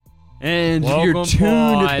And Welcome, you're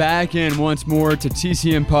tuned Pod. back in once more to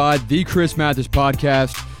TCM Pod, the Chris Mathis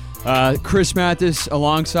podcast. Chris Mathis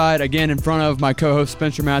alongside, again, in front of my co-host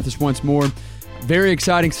Spencer Mathis once more. Very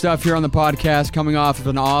exciting stuff here on the podcast, coming off of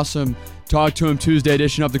an awesome Talk to Him Tuesday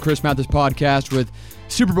edition of the Chris Mathis podcast with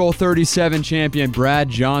Super Bowl 37 champion Brad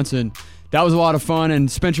Johnson. That was a lot of fun, and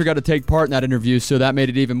Spencer got to take part in that interview, so that made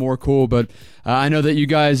it even more cool. But I know that you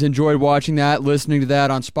guys enjoyed watching that, listening to that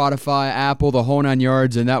on Spotify, Apple, the whole 9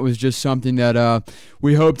 yards, and that was just something that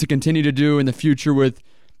we hope to continue to do in the future with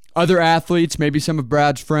other athletes, maybe some of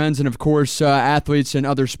Brad's friends, and of course athletes in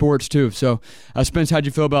other sports too. So, Spence, how'd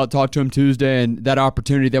you feel about Talk to Him Tuesday and that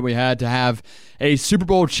opportunity that we had to have a Super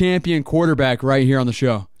Bowl champion quarterback right here on the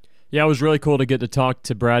show? Yeah, it was really cool to get to talk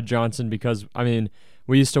to Brad Johnson because, I mean,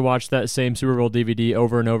 we used to watch that same Super Bowl DVD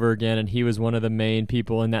over and over again, and he was one of the main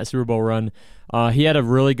people in that Super Bowl run. He had a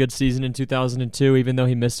really good season in 2002, even though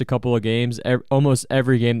he missed a couple of games. Almost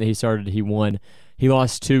every game that he started, he won. He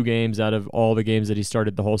lost 2 games out of all the games that he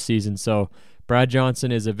started the whole season. So Brad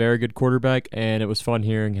Johnson is a very good quarterback, and it was fun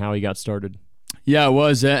hearing how he got started. Yeah, it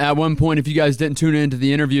was. At one point, if you guys didn't tune into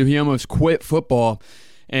the interview, he almost quit football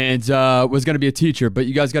and was going to be a teacher. But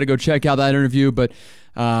you guys got to go check out that interview. But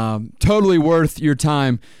totally worth your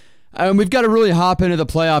time. We've got to really hop into the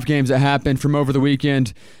playoff games that happened from over the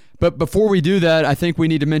weekend. But before we do that, I think we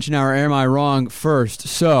need to mention our Am I Wrong first.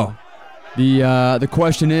 So the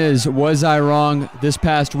question is, was I wrong this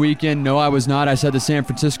past weekend? No, I was not. I said the San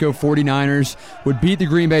Francisco 49ers would beat the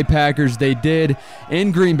Green Bay Packers. They did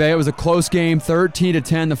in Green Bay. It was a close game,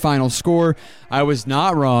 13-10 the final score. I was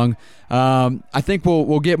not wrong. I think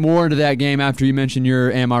we'll get more into that game after you mention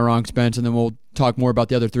your Am I Wrong, Spence, and then we'll talk more about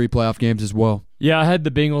the other 3 playoff games as well. Yeah, I had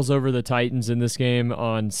the Bengals over the Titans in this game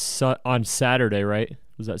on Saturday, right?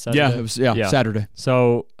 Was that Saturday? Yeah, it was Saturday.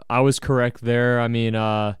 So I was correct there. I mean,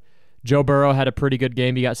 Joe Burrow had a pretty good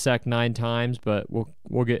game. He got sacked 9 times, but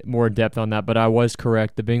we'll get more in depth on that. But I was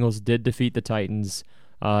correct. The Bengals did defeat the Titans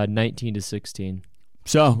 19-16.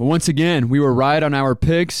 So once again, we were right on our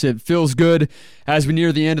picks. It feels good as we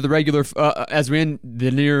near the end of the regular, as we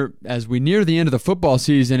near the end of the football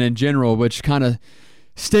season in general, which kind of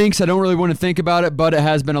stinks. I don't really want to think about it, but it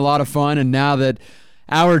has been a lot of fun. And now that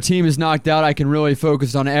our team is knocked out, I can really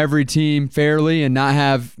focus on every team fairly and not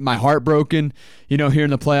have my heart broken, here in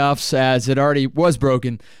the playoffs, as it already was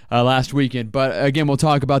broken last weekend. But again, we'll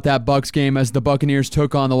talk about that Bucs game as the Buccaneers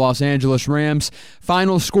took on the Los Angeles Rams.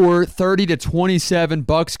 Final score 30-27.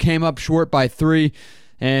 Bucs came up short by 3,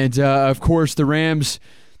 and of course the Rams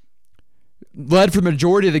led for the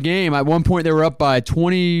majority of the game. At one point, they were up by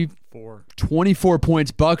 24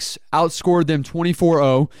 points. Bucs outscored them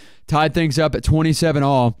 24-0. Tied things up at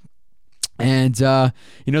 27-all. And, the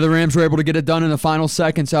Rams were able to get it done in the final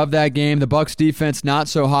seconds of that game. The Bucs defense not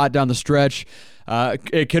so hot down the stretch.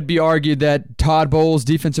 It could be argued that Todd Bowles,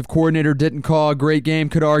 defensive coordinator, didn't call a great game.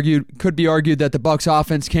 Could be argued that the Bucs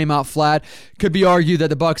offense came out flat. Could be argued that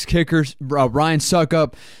the Bucs kicker, Ryan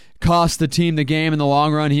Suckup, cost the team the game in the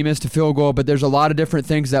long run. He missed a field goal, but there's a lot of different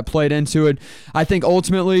things that played into it. I think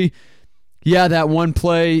ultimately, yeah, that one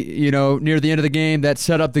play, near the end of the game that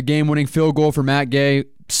set up the game-winning field goal for Matt Gay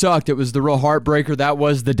sucked. It was the real heartbreaker. That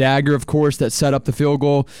was the dagger, of course, that set up the field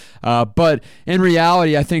goal. But in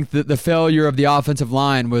reality, I think that the failure of the offensive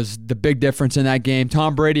line was the big difference in that game.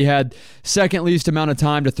 Tom Brady had second least amount of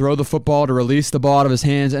time to throw the football, to release the ball out of his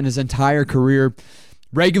hands in his entire career.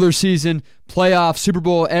 Regular season, playoff, Super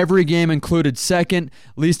Bowl, every game included second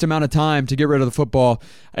least amount of time to get rid of the football.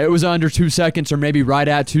 It was under 2 seconds or maybe right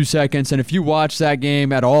at 2 seconds. And if you watched that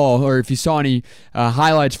game at all, or if you saw any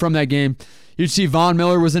highlights from that game, you'd see Von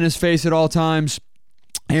Miller was in his face at all times.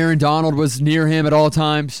 Aaron Donald was near him at all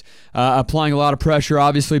times, applying a lot of pressure.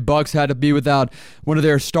 Obviously, Bucs had to be without one of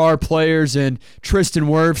their star players, and Tristan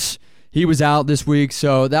Wirfs, he was out this week.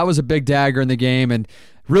 So that was a big dagger in the game, and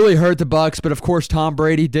really hurt the Bucs, but of course Tom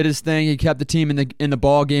Brady did his thing. He kept the team in the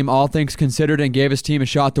ball game, all things considered, and gave his team a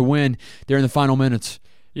shot to win during the final minutes.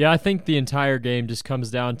 Yeah, I think the entire game just comes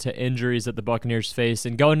down to injuries that the Buccaneers faced.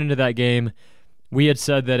 And going into that game, we had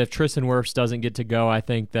said that if Tristan Wirfs doesn't get to go, I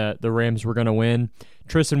think that the Rams were going to win.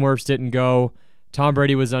 Tristan Wirfs didn't go. Tom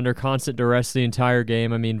Brady was under constant duress the entire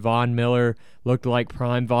game. I mean, Von Miller looked like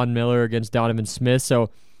prime Von Miller against Donovan Smith. So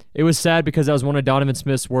it was sad because that was one of Donovan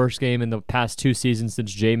Smith's worst game in the past 2 seasons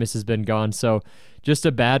since Jameis has been gone. So just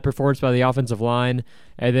a bad performance by the offensive line.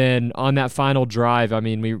 And then on that final drive, I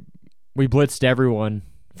mean, we blitzed everyone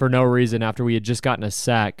for no reason after we had just gotten a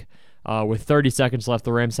sack. With 30 seconds left,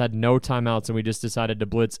 the Rams had no timeouts, and we just decided to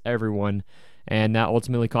blitz everyone. And that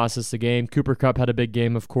ultimately cost us the game. Cooper Kupp had a big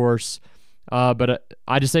game, of course. But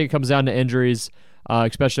I just think it comes down to injuries.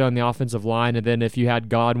 especially on the offensive line. And then if you had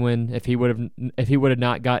Godwin, if he would have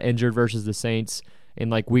not got injured versus the Saints in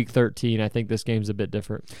like week 13, I think this game's a bit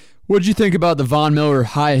different. What did you think about the Von Miller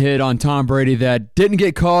high hit on Tom Brady that didn't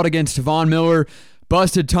get called against Von Miller?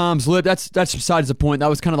 Busted Tom's lip. That's besides the point. That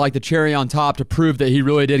was kind of like the cherry on top to prove that he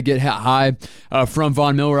really did get high from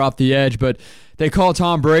Von Miller off the edge. But they call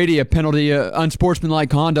Tom Brady a penalty, unsportsmanlike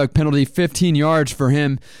conduct penalty, 15 yards for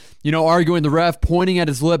him. Arguing the ref, pointing at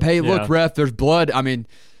his lip. Hey, look, ref, there's blood. I mean,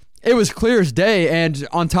 it was clear as day. And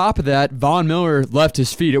on top of that, Von Miller left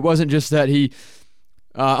his feet. It wasn't just that he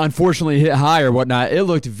unfortunately hit high or whatnot. It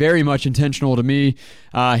looked very much intentional to me.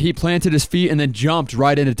 He planted his feet and then jumped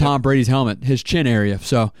right into Tom Brady's helmet, his chin area.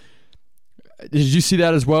 So, did you see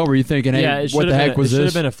that as well? Were you thinking, hey, what the heck was this? It should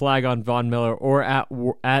have been a flag on Von Miller, or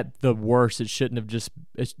at the worst, it shouldn't have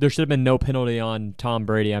there should have been no penalty on Tom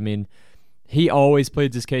Brady. I mean, he always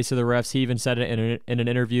pleads his case to the refs. He even said it in an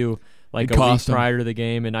interview like a week prior to the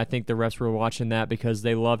game, and I think the refs were watching that because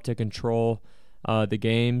they love to control the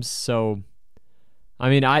games. So, I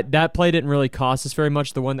mean, that play didn't really cost us very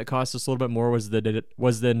much. The one that cost us a little bit more was the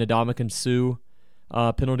Ndamukong Suh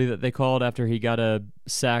penalty that they called after he got a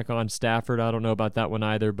sack on Stafford. I don't know about that one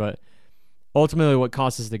either, but ultimately what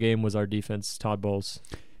cost us the game was our defense, Todd Bowles.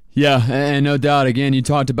 Yeah, and no doubt. Again, you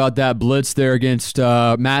talked about that blitz there against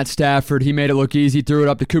Matt Stafford. He made it look easy, threw it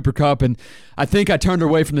up to Cooper Kupp, and I think I turned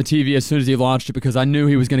away from the TV as soon as he launched it because I knew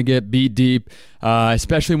he was going to get beat deep,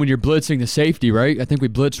 especially when you're blitzing the safety, right? I think we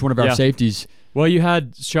blitzed one of our safeties. Well, you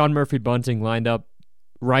had Sean Murphy-Bunting lined up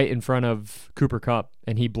right in front of Cooper Kupp,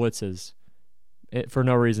 and he blitzes for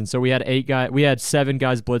no reason. So we had 7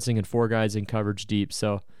 guys blitzing and 4 guys in coverage deep.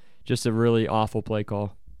 So just a really awful play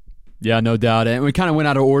call. Yeah, no doubt. And we kind of went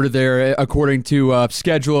out of order there according to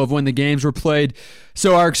schedule of when the games were played.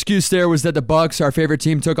 So our excuse there was that the Bucs, our favorite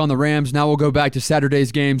team, took on the Rams. Now we'll go back to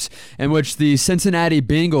Saturday's games in which the Cincinnati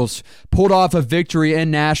Bengals pulled off a victory in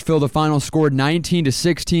Nashville. The final scored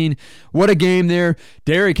 19-16. What a game there.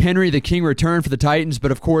 Derrick Henry, the king, returned for the Titans,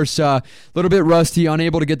 but of course a little bit rusty,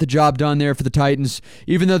 unable to get the job done there for the Titans,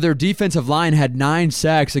 even though their defensive line had 9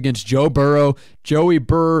 sacks against Joe Burrow, Joey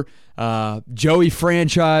Burr, Joey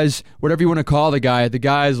Franchise, whatever you want to call the guy. The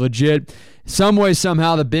guy is legit. Some way,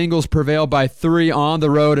 somehow, the Bengals prevailed by 3 on the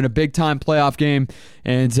road in a big-time playoff game.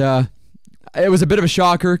 And it was a bit of a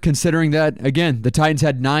shocker considering that, again, the Titans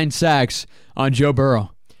had 9 sacks on Joe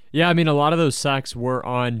Burrow. Yeah, I mean, a lot of those sacks were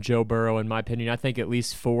on Joe Burrow, in my opinion. I think at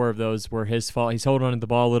least 4 of those were his fault. He's holding on to the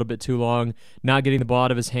ball a little bit too long, not getting the ball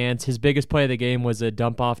out of his hands. His biggest play of the game was a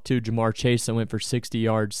dump-off to Jamar Chase that went for 60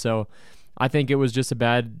 yards. So I think it was just a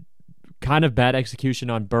bad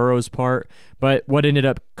execution on Burrow's part, but what ended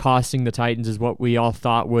up costing the Titans is what we all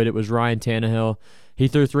thought would. It was Ryan Tannehill. He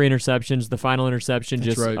threw 3 interceptions. The final interception,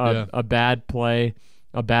 a bad play,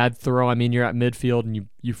 a bad throw. I mean, you're at midfield and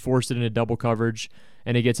you force it into double coverage,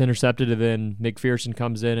 and it gets intercepted, and then McPherson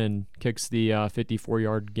comes in and kicks the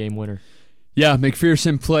 54-yard game winner. Yeah,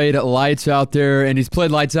 McPherson played lights out there, and he's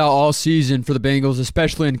played lights out all season for the Bengals,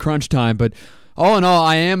 especially in crunch time, but all in all,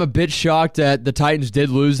 I am a bit shocked that the Titans did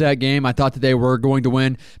lose that game. I thought that they were going to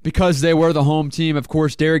win because they were the home team. Of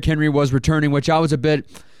course, Derrick Henry was returning, which I wasn't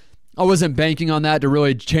banking on that to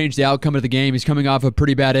really change the outcome of the game. He's coming off a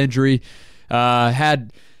pretty bad injury.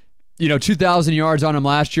 Had 2,000 yards on him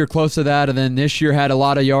last year, close to that, and then this year had a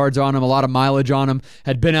lot of yards on him, a lot of mileage on him.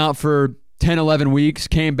 Had been out for 10, 11 weeks,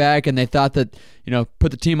 came back, and they thought that,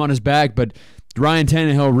 put the team on his back. But Ryan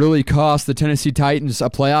Tannehill really cost the Tennessee Titans a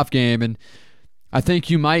playoff game, and I think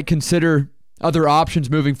you might consider other options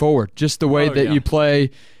moving forward. Just the way you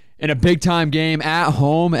play in a big-time game at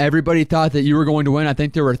home. Everybody thought that you were going to win. I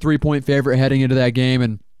think they were a 3-point favorite heading into that game,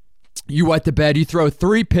 and you wet the bed. You throw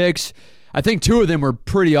 3 picks. I think 2 of them were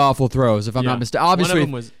pretty awful throws, if I'm not mistaken.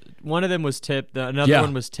 Obviously, one of them was tipped. Another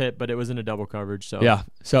one was tipped, but it was in a double coverage. So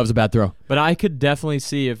it was a bad throw. But I could definitely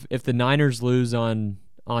see if the Niners lose on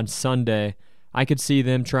Sunday, I could see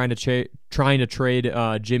them trying to trade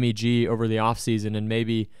Jimmy G over the offseason, and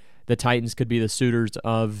maybe the Titans could be the suitors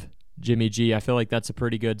of Jimmy G. I feel like that's a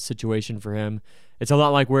pretty good situation for him. It's a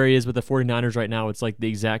lot like where he is with the 49ers right now. It's like the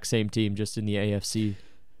exact same team, just in the AFC.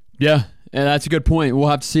 Yeah, and that's a good point. We'll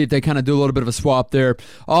have to see if they kind of do a little bit of a swap there.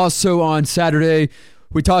 Also on Saturday,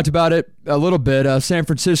 we talked about it a little bit. San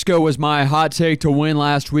Francisco was my hot take to win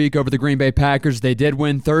last week over the Green Bay Packers. They did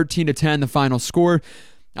win 13-10, the final score.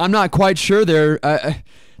 I'm not quite sure there.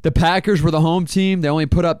 The Packers were the home team. They only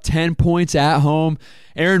put up 10 points at home.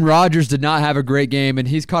 Aaron Rodgers did not have a great game, and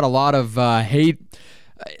he's caught a lot of hate.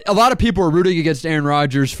 A lot of people are rooting against Aaron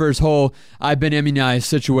Rodgers for his whole I've been immunized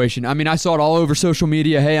situation. I mean, I saw it all over social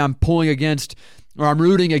media. Hey, I'm pulling against or I'm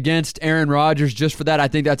rooting against Aaron Rodgers just for that. I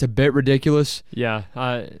think that's a bit ridiculous. Yeah.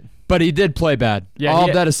 But he did play bad. Yeah, All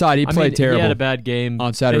of that aside, he played terrible. He had a bad game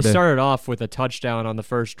on Saturday. They started off with a touchdown on the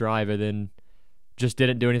first drive and then just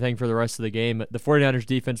didn't do anything for the rest of the game. The 49ers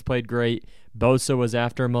defense played great. Bosa was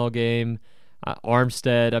after him all game.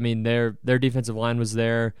 Armstead, I mean, their defensive line was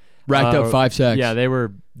there. Racked up 5 sacks. Yeah, they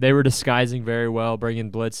were disguising very well,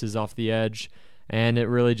 bringing blitzes off the edge, and it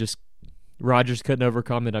really just Rodgers couldn't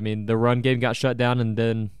overcome it. I mean, the run game got shut down, and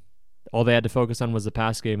then all they had to focus on was the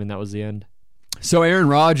pass game, and that was the end. So Aaron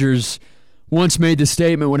Rodgers once made the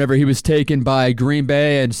statement whenever he was taken by Green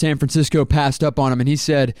Bay and San Francisco passed up on him, and he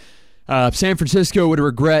said, San Francisco would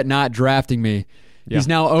regret not drafting me. Yeah. He's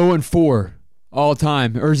now 0-4 all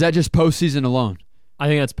time. Or is that just postseason alone? I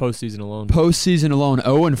think that's postseason alone. Postseason alone,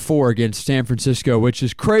 0-4 against San Francisco, which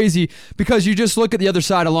is crazy because you just look at the other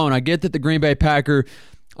side alone. I get that the Green Bay Packer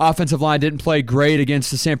offensive line didn't play great against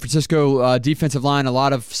the San Francisco defensive line. A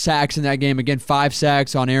lot of sacks in that game. Again, 5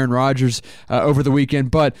 sacks on Aaron Rodgers over the weekend.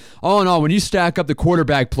 But all in all, when you stack up the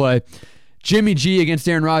quarterback play, Jimmy G against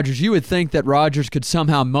Aaron Rodgers, you would think that Rodgers could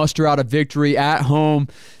somehow muster out a victory at home.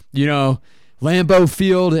 You know, Lambeau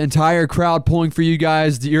Field, entire crowd pulling for you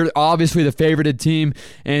guys. You're obviously the favorited team.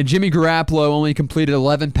 And Jimmy Garoppolo only completed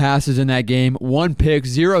 11 passes in that game, 1 pick,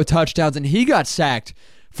 0 touchdowns, and he got sacked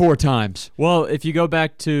 4 times. Well, if you go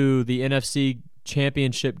back to the NFC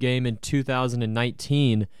Championship game in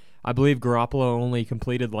 2019, I believe Garoppolo only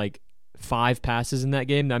completed like 5 passes in that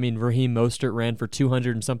game. I mean, Raheem Mostert ran for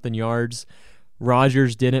 200 and something yards.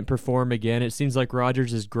 Rodgers didn't perform again. It seems like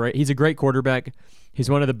Rodgers is great. He's a great quarterback. He's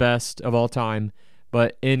one of the best of all time.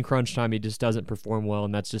 But in crunch time, he just doesn't perform well,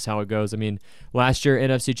 and that's just how it goes. I mean, last year,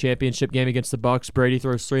 NFC Championship game against the Bucs, Brady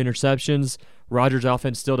throws 3 interceptions. Rodgers'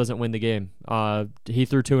 offense still doesn't win the game. He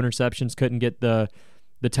threw 2 interceptions, couldn't get the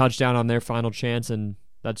touchdown on their final chance, and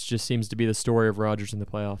that just seems to be the story of Rodgers in the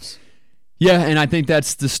playoffs. Yeah, and I think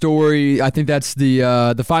that's the story. I think that's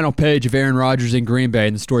the final page of Aaron Rodgers in Green Bay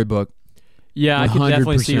in the storybook. Yeah, 100%. I can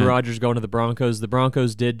definitely see 100%. Rodgers going to the Broncos. The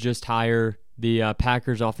Broncos did just hire the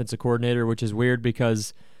Packers offensive coordinator, which is weird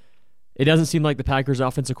because it doesn't seem like the Packers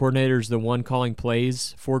offensive coordinator is the one calling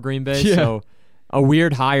plays for Green Bay. Yeah. So a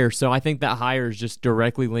weird hire. So I think that hire is just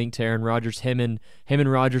directly linked to Aaron Rodgers. Him and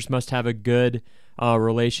Rodgers must have a good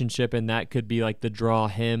relationship, and that could be like the draw.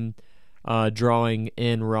 Him drawing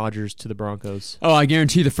in Rodgers to the Broncos. Oh, I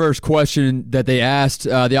guarantee the first question that they asked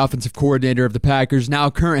the offensive coordinator of the Packers,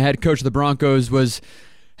 now current head coach of the Broncos, was,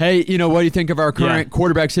 hey, you know, what do you think of our current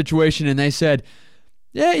quarterback situation? And they said,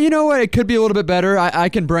 yeah, you know what, it could be a little bit better. I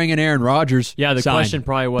can bring in Aaron Rodgers. Yeah, the Signed. question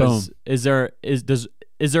probably was, Boom.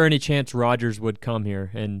 is there any chance Rodgers would come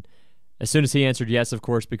here? And as soon as he answered yes, of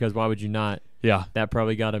course, because why would you not? Yeah. That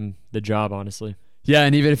probably got him the job, honestly. Yeah,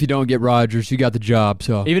 and even if you don't get Rodgers, you got the job.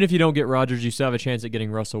 So even if you don't get Rodgers, you still have a chance at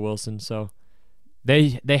getting Russell Wilson. So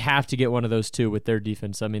they have to get one of those two with their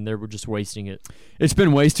defense. I mean, they're just wasting it. It's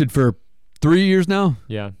been wasted for 3 years now.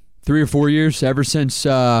 Yeah. 3 or 4 years, ever since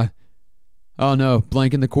blanking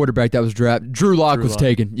the quarterback that was drafted. Drew Lock was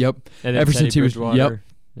taken. Yep. And ever since he was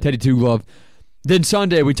Teddy Two Glove. Then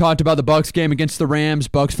Sunday we talked about the Bucs game against the Rams.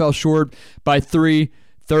 Bucs fell short by 3,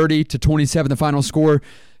 30-27 the final score.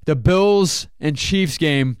 The Bills and Chiefs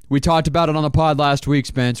game, we talked about it on the pod last week,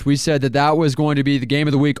 Spence. We said that was going to be the game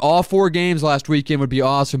of the week. All 4 games last weekend would be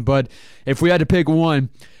awesome, but if we had to pick one,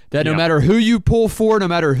 that no matter who you pull for, no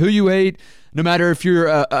matter who you hate, no matter if you're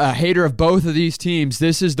a hater of both of these teams,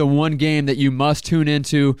 this is the one game that you must tune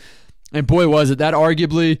into. And boy, was it. That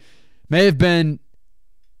arguably may have been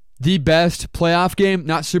the best playoff game,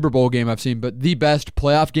 not Super Bowl game I've seen, but the best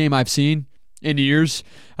playoff game I've seen in years.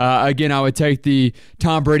 Again, I would take the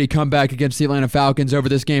Tom Brady comeback against the Atlanta Falcons over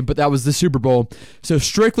this game, but that was the Super Bowl. So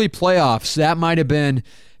strictly playoffs, that might have been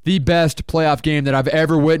the best playoff game that I've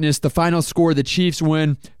ever witnessed. The final score, the Chiefs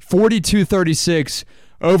win 42-36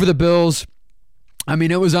 over the Bills. I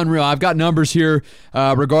mean, it was unreal. I've got numbers here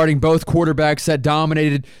regarding both quarterbacks that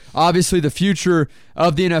dominated, obviously, the future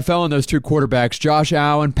of the NFL and those 2 quarterbacks, Josh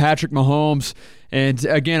Allen, Patrick Mahomes. And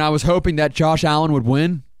again, I was hoping that Josh Allen would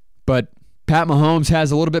win, but Pat Mahomes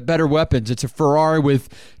has a little bit better weapons. It's a Ferrari with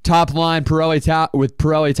top-line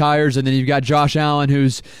Pirelli tires, and then you've got Josh Allen,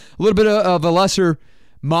 who's a little bit of a lesser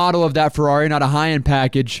model of that Ferrari, not a high-end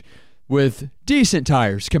package, with decent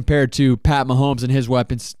tires compared to Pat Mahomes and his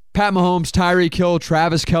weapons. Pat Mahomes, Tyreek Hill,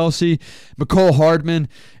 Travis Kelce, Mecole Hardman,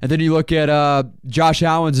 and then you look at Josh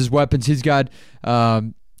Allen's weapons. He's got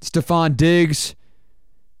Stephon Diggs,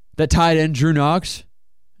 that tight end Drew Knox,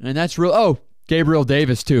 and that's real. Oh, Gabriel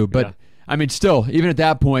Davis too, but. Yeah. I mean, still, even at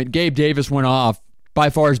that point, Gabe Davis went off, by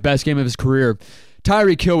far his best game of his career.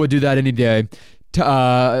 Tyreek Hill would do that any day.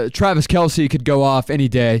 Travis Kelce could go off any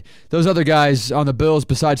day. Those other guys on the Bills,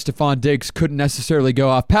 besides Stephon Diggs, couldn't necessarily go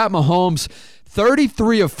off. Pat Mahomes,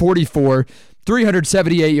 33 of 44,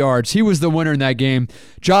 378 yards. He was the winner in that game.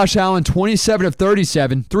 Josh Allen, 27 of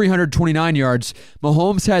 37, 329 yards.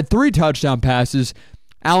 Mahomes had 3 touchdown passes.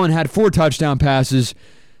 Allen had 4 touchdown passes.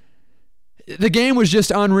 The game was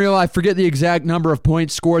just unreal. I forget the exact number of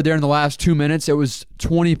points scored there in the last 2 minutes. It was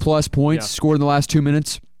 20-plus points scored in the last 2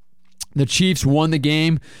 minutes. The Chiefs won the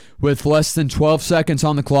game with less than 12 seconds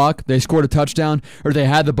on the clock. They scored a touchdown, or they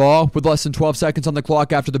had the ball with less than 12 seconds on the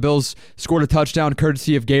clock after the Bills scored a touchdown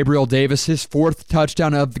courtesy of Gabriel Davis, his 4th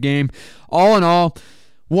touchdown of the game. All in all,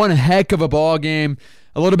 one heck of a ball game.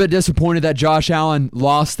 A little bit disappointed that Josh Allen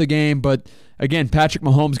lost the game, but again, Patrick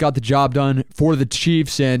Mahomes got the job done for the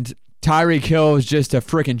Chiefs, and Tyreek Hill is just a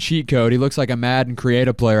freaking cheat code. He looks like a Madden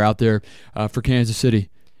creative player out there for Kansas City.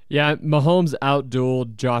 Yeah, Mahomes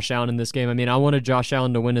outdueled Josh Allen in this game. I mean, I wanted Josh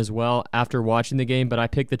Allen to win as well after watching the game, but I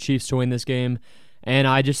picked the Chiefs to win this game, and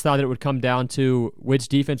I just thought that it would come down to which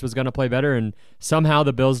defense was going to play better, and somehow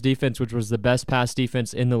the Bills' defense, which was the best pass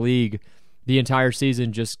defense in the league the entire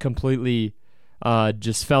season, just completely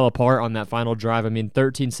just fell apart on that final drive. I mean,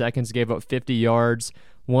 13 seconds, gave up 50 yards,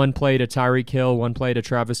 1 play to Tyreek Hill, 1 play to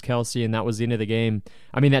Travis Kelce, and that was the end of the game.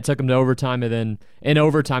 I mean, that took them to overtime, and then in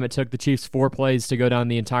overtime, it took the Chiefs 4 plays to go down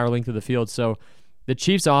the entire length of the field. So the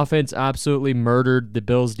Chiefs' offense absolutely murdered the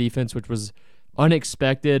Bills' defense, which was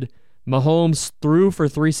unexpected. Mahomes threw for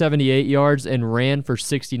 378 yards and ran for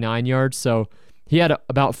 69 yards, so he had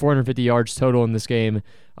about 450 yards total in this game,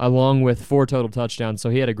 along with 4 total touchdowns.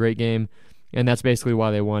 So he had a great game, and that's basically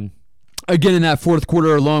why they won. Again, in that fourth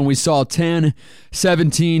quarter alone, we saw 10,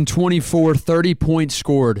 17, 24, 30 points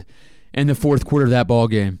scored in the fourth quarter of that ball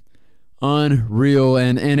game. Unreal.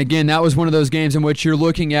 And again, that was one of those games in which you're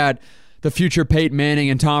looking at the future Peyton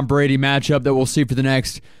Manning and Tom Brady matchup that we'll see for the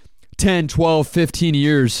next 10, 12, 15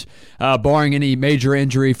 years, barring any major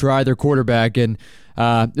injury for either quarterback. And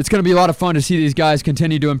it's going to be a lot of fun to see these guys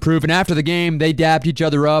continue to improve. And after the game, they dapped each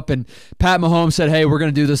other up, and Pat Mahomes said, hey, we're going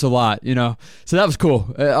to do this a lot, you know. So that was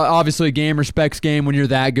cool. Obviously, a game respects game when you're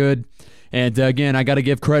that good. And again, I got to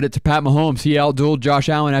give credit to Pat Mahomes. He outdueled Josh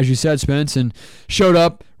Allen, as you said, Spence, and showed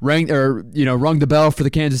up, rung the bell for the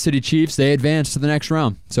Kansas City Chiefs. They advanced to the next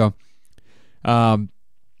round. So, and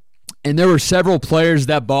there were several players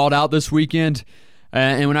that balled out this weekend.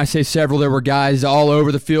 And when I say several, there were guys all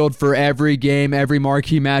over the field for every game, every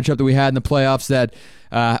marquee matchup that we had in the playoffs that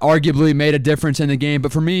arguably made a difference in the game.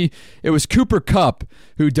 But for me, it was Cooper Kupp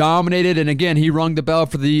who dominated. And again, he rung the bell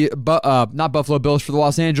for the, not Buffalo Bills, for the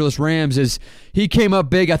Los Angeles Rams. As he came up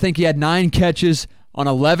big. I think he had 9 catches on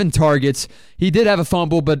 11 targets. He did have a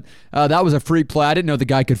fumble, but that was a freak play. I didn't know the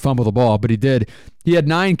guy could fumble the ball, but he did. He had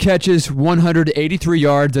 9 catches, 183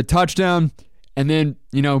 yards, a touchdown, and then,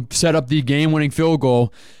 set up the game-winning field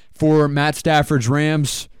goal for Matt Stafford's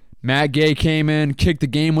Rams. Matt Gay came in, kicked the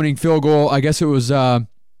game-winning field goal. I guess it was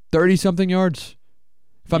 30-something yards,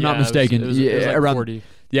 if I'm not mistaken. It was like around 40.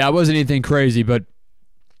 Yeah, it wasn't anything crazy, but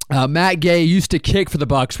Matt Gay used to kick for the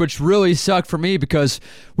Bucs, which really sucked for me because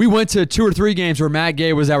we went to 2 or 3 games where Matt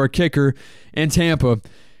Gay was our kicker in Tampa.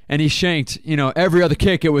 And he shanked, every other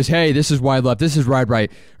kick. It was, hey, this is wide left, this is wide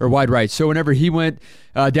right. So whenever he went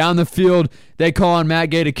down the field, they call on Matt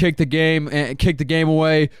Gay to kick the game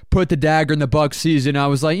away, put the dagger in the Bucs season. I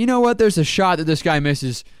was like, you know what? There's a shot that this guy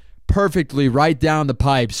misses perfectly right down the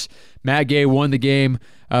pipes. Matt Gay won the game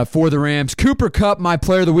for the Rams. Cooper Kupp, my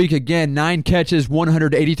player of the week again, 9 catches,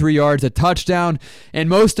 183 yards, a touchdown, and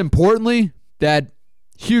most importantly, that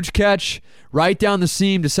huge catch right down the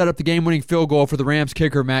seam to set up the game-winning field goal for the Rams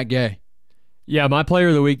kicker, Matt Gay. Yeah, my player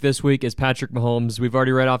of the week this week is Patrick Mahomes. We've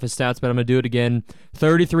already read off his stats, but I'm going to do it again.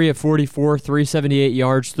 33 of 44, 378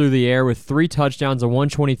 yards through the air with 3 touchdowns, a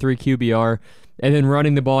 123 QBR, and then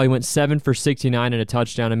running the ball, he went 7 for 69 and a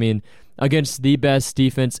touchdown. I mean, against the best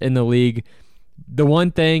defense in the league. The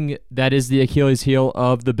one thing that is the Achilles heel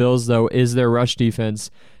of the Bills, though, is their rush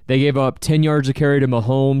defense. They gave up 10 yards a carry to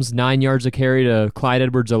Mahomes, 9 yards a carry to Clyde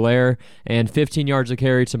Edwards-Helaire, and 15 yards a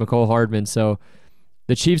carry to Mecole Hardman. So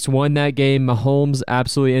the Chiefs won that game. Mahomes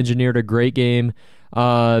absolutely engineered a great game.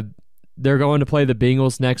 They're going to play the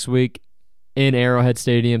Bengals next week in Arrowhead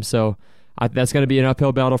Stadium, so that's going to be an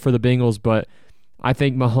uphill battle for the Bengals, but I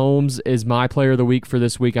think Mahomes is my player of the week for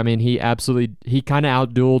this week. I mean, he kind of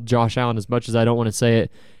outdueled Josh Allen as much as I don't want to say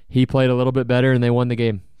it. He played a little bit better, and they won the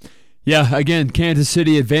game. Yeah, again, Kansas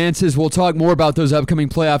City advances. We'll talk more about those upcoming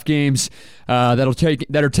playoff games that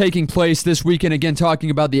are taking place this weekend. Again, talking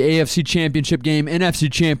about the AFC Championship game,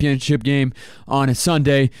 NFC Championship game on a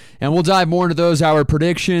Sunday. And we'll dive more into those, our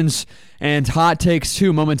predictions and hot takes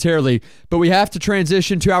too momentarily. But we have to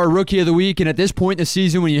transition to our Rookie of the Week. And at this point in the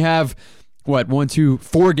season, when you have,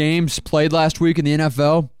 4 games played last week in the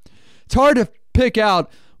NFL, it's hard to pick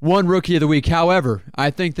out one Rookie of the Week. However, I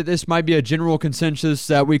think that this might be a general consensus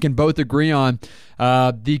that we can both agree on.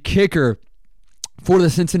 The kicker for the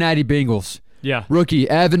Cincinnati Bengals. Yeah. Rookie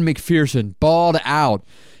Evan McPherson balled out.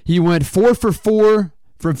 He went 4 for 4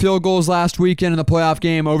 from field goals last weekend in the playoff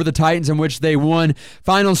game over the Titans, in which they won.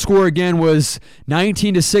 Final score again was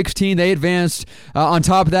 19-16. They advanced. On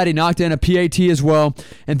top of that, he knocked in a PAT as well.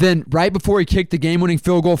 And then right before he kicked the game-winning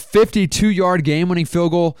field goal, 52-yard game-winning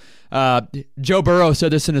field goal. Joe Burrow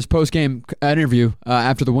said this in his post-game interview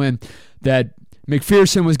after the win, that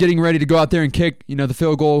McPherson was getting ready to go out there and kick, the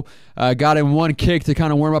field goal. Got him one kick to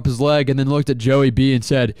kind of warm up his leg, and then looked at Joey B and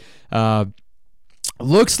said,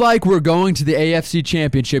 looks like we're going to the AFC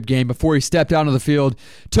Championship game, before he stepped out of the field,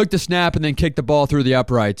 took the snap, and then kicked the ball through the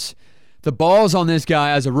uprights. The balls on this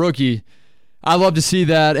guy as a rookie, I love to see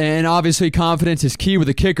that, and obviously confidence is key with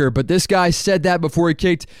a kicker, but this guy said that before he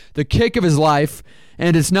kicked the kick of his life,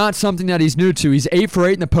 and it's not something that he's new to. He's 8 for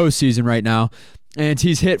 8 in the postseason right now, and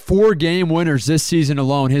he's hit 4 game winners this season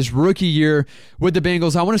alone. His rookie year with the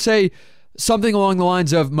Bengals, I want to say something along the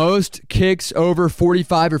lines of most kicks over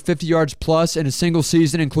 45 or 50 yards plus in a single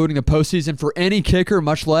season, including the postseason, for any kicker,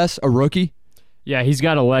 much less a rookie. Yeah, he's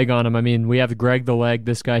got a leg on him. I mean, we have Greg the Leg.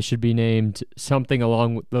 This guy should be named something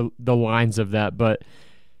along the lines of that. But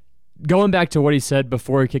going back to what he said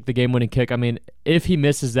before he kicked the game-winning kick, I mean, if he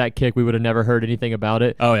misses that kick, we would have never heard anything about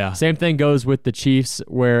it. Oh, yeah. Same thing goes with the Chiefs,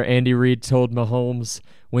 where Andy Reid told Mahomes,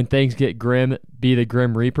 when things get grim, be the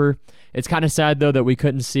Grim Reaper. It's kind of sad, though, that we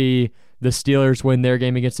couldn't see the Steelers win their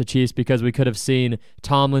game against the Chiefs, because we could have seen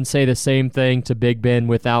Tomlin say the same thing to Big Ben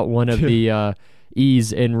without one of the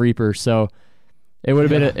E's in Reaper. So it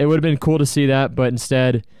would have been cool to see that, but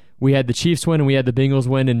instead we had the Chiefs win and we had the Bengals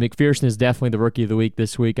win, and McPherson is definitely the Rookie of the Week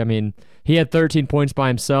this week. I mean, he had 13 points by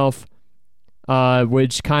himself,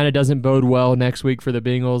 which kind of doesn't bode well next week for the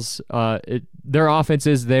Bengals. Their offense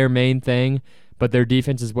is their main thing, but their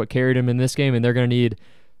defense is what carried them in this game, and they're going to need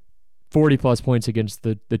 40-plus points against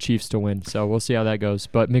the Chiefs to win. So we'll see how that goes.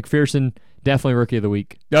 But McPherson, definitely Rookie of the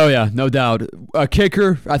Week. Oh, yeah, no doubt. A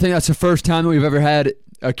kicker, I think that's the first time that we've ever had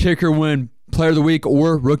a kicker win Player of the Week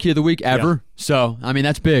or Rookie of the Week ever. Yeah. So, I mean,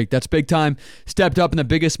 that's big. That's big time. Stepped up in the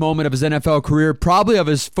biggest moment of his NFL career, probably of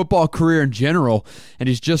his football career in general, and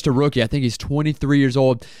he's just a rookie. I think he's 23 years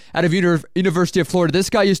old. Out of University of Florida, this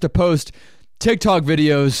guy used to post TikTok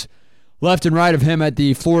videos left and right of him at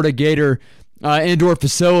the Florida Gator indoor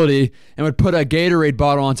facility, and would put a Gatorade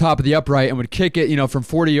bottle on top of the upright and would kick it, from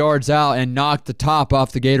 40 yards out and knock the top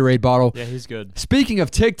off the Gatorade bottle. Yeah, he's good. Speaking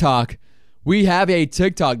of TikTok, we have a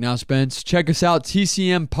TikTok now, Spence. Check us out,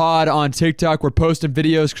 TCM Pod on TikTok. We're posting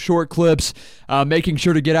videos, short clips, making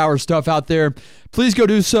sure to get our stuff out there. Please go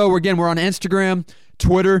do so. Again, we're on Instagram,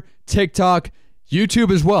 Twitter, TikTok,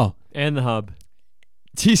 YouTube as well. And the Hub.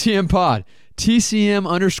 TCM Pod.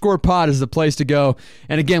 TCM_pod is the place to go.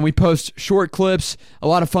 And again, we post short clips, a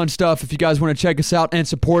lot of fun stuff. If you guys want to check us out and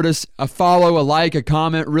support us, a follow, a like, a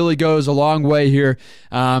comment really goes a long way here.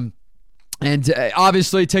 And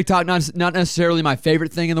obviously, TikTok, not necessarily my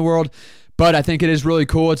favorite thing in the world, but I think it is really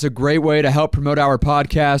cool. It's a great way to help promote our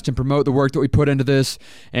podcast and promote the work that we put into this.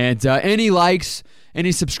 And any likes,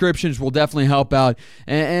 any subscriptions will definitely help out.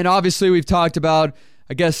 And obviously, we've talked about,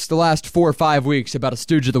 I guess, the last 4 or 5 weeks about a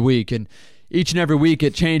Stooge of the Week. And each and every week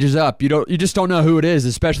it changes up. You just don't know who it is,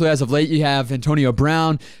 especially as of late. You have Antonio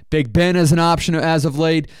Brown, Big Ben as an option as of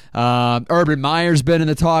late. Urban Meyer's been in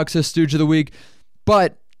the talks as Stooge of the Week.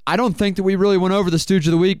 But I don't think that we really went over the Stooge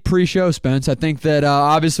of the Week pre-show, Spence. I think that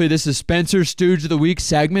obviously this is Spencer's Stooge of the Week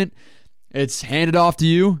segment. It's handed off to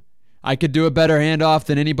you. I could do a better handoff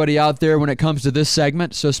than anybody out there when it comes to this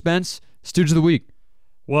segment. So, Spence, Stooge of the Week.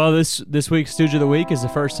 Well, this week's Stooge of the Week is the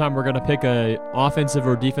first time we're going to pick a offensive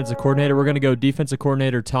or defensive coordinator. We're going to go defensive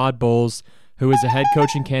coordinator Todd Bowles, who is a head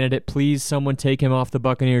coaching candidate. Please, someone take him off the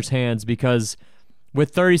Buccaneers' hands, because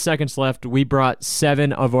with 30 seconds left, we brought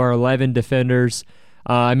 7 of our 11 defenders.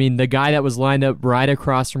 The guy that was lined up right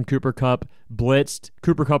across from Cooper Kupp blitzed.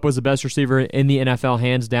 Cooper Kupp was the best receiver in the NFL,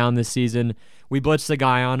 hands down, this season. We blitzed the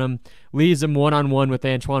guy on him, leaves him one-on-one with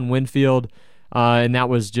Antoine Winfield. And that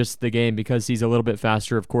was just the game, because he's a little bit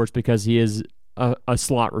faster, of course, because he is a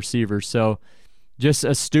slot receiver. So just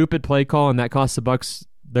a stupid play call, and that cost the Bucs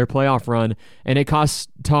their playoff run, and it cost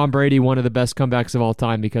Tom Brady one of the best comebacks of all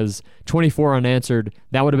time because 24 unanswered,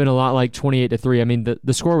 that would have been a lot like 28-3. I mean,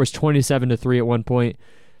 the score was 27-3 at one point,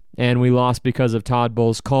 and we lost because of Todd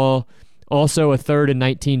Bowles' call. Also, a 3rd and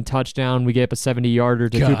 19 touchdown. We gave up a 70-yarder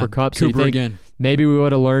to Cooper Kupp. So Cooper again. Maybe we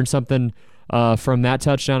would have learned something from that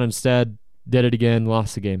touchdown. Instead, did it again,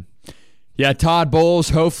 lost the game. Yeah, Todd Bowles,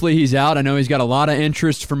 hopefully he's out. I know he's got a lot of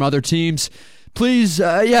interest from other teams. Please,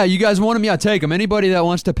 you guys want him? Yeah, take him. Anybody that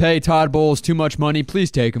wants to pay Todd Bowles too much money, please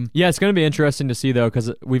take him. Yeah, it's going to be interesting to see, though,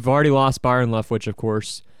 because we've already lost Byron Leftwich, of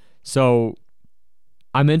course. So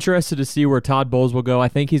I'm interested to see where Todd Bowles will go. I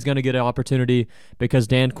think he's going to get an opportunity because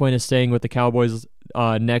Dan Quinn is staying with the Cowboys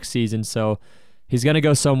next season. So he's going to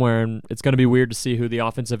go somewhere, and it's going to be weird to see who the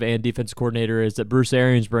offensive and defensive coordinator is that Bruce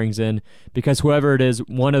Arians brings in, because whoever it is,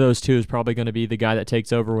 one of those two is probably going to be the guy that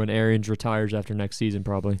takes over when Arians retires after next season,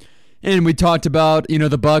 probably. And we talked about, the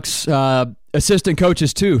Bucs assistant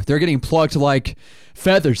coaches too. They're getting plucked like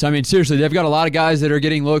feathers. I mean, seriously, they've got a lot of guys that are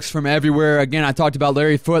getting looks from everywhere. Again, I talked about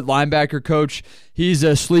Larry Foote, linebacker coach. He's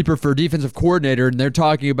a sleeper for defensive coordinator, and they're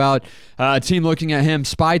talking about a team looking at him.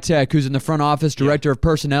 Spytek, who's in the front office, director of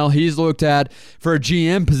personnel, he's looked at for a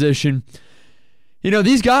GM position.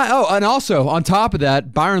 These guys, and also on top of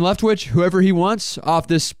that, Byron Leftwich, whoever he wants off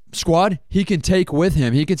this squad, he can take with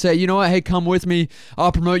him. He can say, you know what, hey, come with me.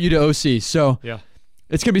 I'll promote you to OC. So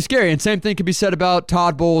it's going to be scary. And same thing can be said about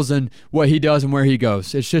Todd Bowles and what he does and where he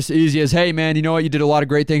goes. It's just easy as, hey, man, you know what, you did a lot of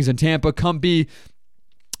great things in Tampa. Come be,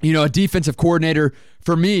 a defensive coordinator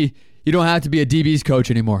for me. You don't have to be a DB's coach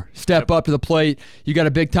anymore. Step up to the plate. You got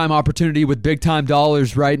a big-time opportunity with big-time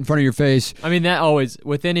dollars right in front of your face. I mean, that always,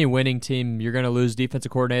 with any winning team, you're going to lose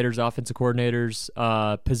defensive coordinators, offensive coordinators,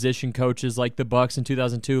 position coaches like the Bucs in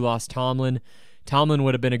 2002 lost Tomlin. Tomlin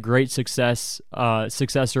would have been a great successor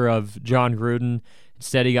of John Gruden.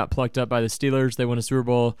 Instead, he got plucked up by the Steelers. They won a Super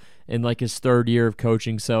Bowl in like his 3rd year of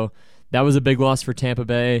coaching. So that was a big loss for Tampa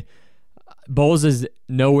Bay. Bowles is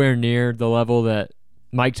nowhere near the level that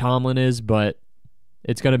Mike Tomlin is, but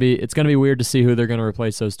it's gonna be weird to see who they're gonna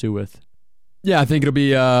replace those two with. Yeah, I think it'll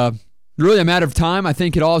be really a matter of time. I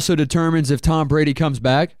think it also determines if Tom Brady comes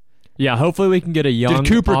back. Yeah, hopefully we can get a young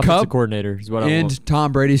offensive coordinator. Is what I want.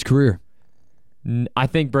 Tom Brady's career. I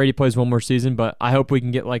think Brady plays one more season, but I hope we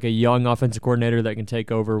can get like a young offensive coordinator that can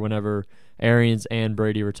take over whenever Arians and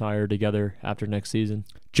Brady retire together after next season.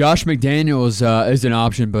 Josh McDaniels is an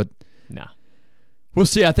option, but nah. We'll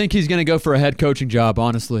see. I think he's going to go for a head coaching job,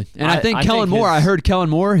 honestly. And I think Kellen Moore, I heard Kellen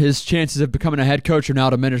Moore, his chances of becoming a head coach are now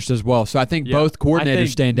diminished as well. So I think both coordinators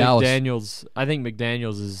stay in Dallas. I think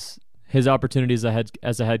McDaniels his opportunities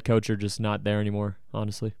as a head coach are just not there anymore,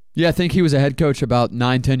 honestly. Yeah, I think he was a head coach about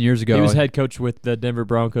 9-10 years ago. He was head coach with the Denver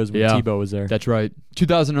Broncos when Tebow was there. That's right.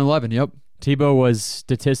 2011, yep. Tebow was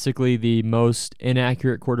statistically the most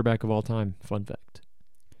inaccurate quarterback of all time. Fun fact.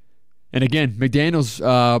 And again, McDaniels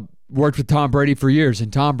worked with Tom Brady for years,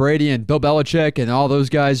 and Tom Brady and Bill Belichick and all those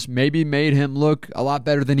guys maybe made him look a lot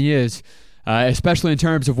better than he is, especially in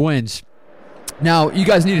terms of wins. Now, you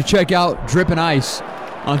guys need to check out Drip and Ice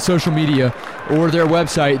on social media or their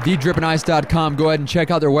website, thedripandIce.com. Go ahead and check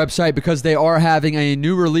out their website because they are having a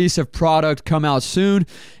new release of product come out soon.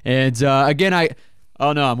 And again,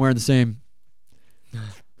 I'm wearing the same.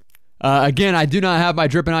 Again, I do not have my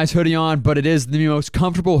Drip and Ice hoodie on, but it is the most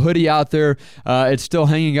comfortable hoodie out there. It's still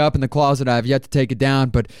hanging up in the closet. I have yet to take it down.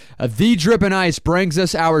 But The Drip and Ice brings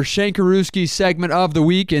us our Shankarooski segment of the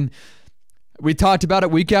week, and we talked about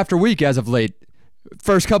it week after week as of late.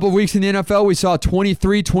 First couple of weeks in the NFL, we saw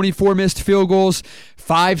 23, 24 missed field goals,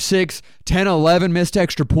 5, 6, 10, 11 missed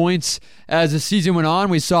extra points. As the season went on,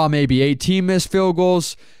 we saw maybe 18 missed field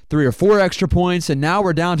goals, 3 or 4 extra points, and now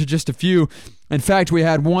we're down to just a few. In fact, we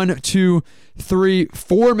had 1, 2, 3,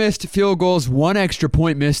 4 missed field goals, 1 extra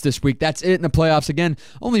point missed this week. That's it in the playoffs. Again,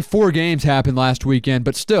 only 4 games happened last weekend,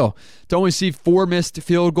 but still, to only see 4 missed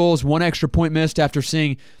field goals, 1 extra point missed after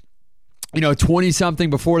seeing 20-something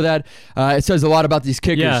before that. It says a lot about these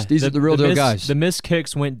kickers. Yeah, these are the real deal guys. The missed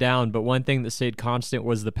kicks went down, but one thing that stayed constant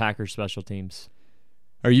was the Packers special teams.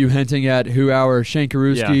 Are you hinting at who our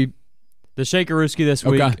Shankarooski? Yeah. The Shankarooski this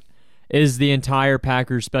week is the entire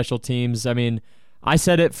Packers special teams. I mean, I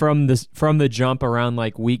said it from the jump around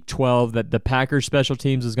like week 12 that the Packers special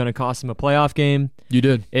teams was going to cost them a playoff game. You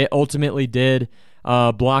did. It ultimately did.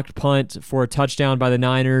 Blocked punt for a touchdown by the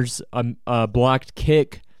Niners. A blocked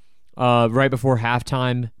kick right before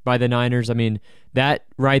halftime by the Niners. I mean, that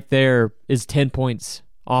right there is 10 points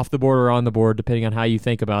off the board or on the board, depending on how you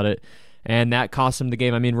think about it. And that cost them the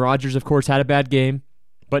game. I mean, Rodgers, of course, had a bad game,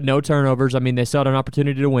 but no turnovers. I mean, they still had an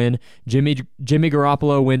opportunity to win. Jimmy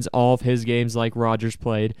Garoppolo wins all of his games like Rodgers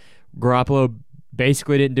played. Garoppolo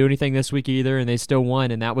basically didn't do anything this week either, and they still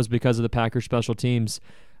won, and that was because of the Packers special teams,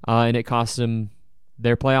 and it cost them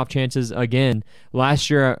their playoff chances again. Last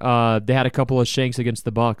year, they had a couple of shanks against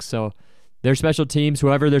the Bucs, so their special teams,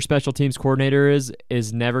 whoever their special teams coordinator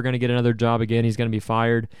is never going to get another job again. He's going to be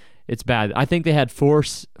fired. It's bad. I think they had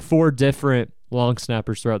four different long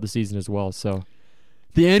snappers throughout the season as well. So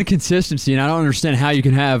the inconsistency, and I don't understand how you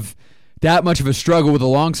can have that much of a struggle with a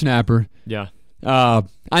long snapper. Yeah.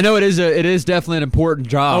 I know it is definitely an important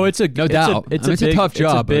job. Oh, it's a doubt. It's a tough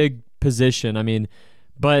job. It's a big position. I mean,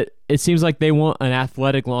 but it seems like they want an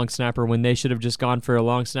athletic long snapper when they should have just gone for a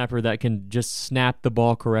long snapper that can just snap the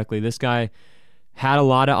ball correctly. This guy had a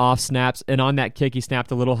lot of off snaps, and on that kick, he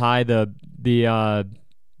snapped a little high. The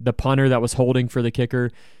punter that was holding for the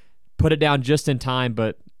kicker put it down just in time,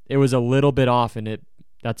 but it was a little bit off, and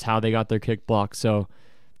that's how they got their kick blocked. So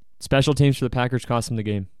special teams for the Packers cost them the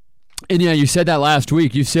game. And yeah, you said that last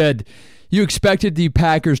week. You said you expected the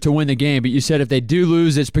Packers to win the game, but you said if they do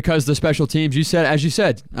lose, it's because of the special teams. You said, as you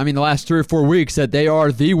said, I mean, the last 3 or 4 weeks that they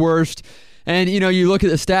are the worst. And, you look at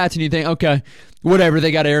the stats and you think, okay, whatever.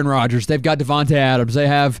 They got Aaron Rodgers. They've got Devontae Adams. They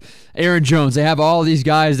have Aaron Jones. They have all these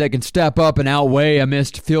guys that can step up and outweigh a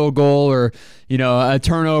missed field goal or, a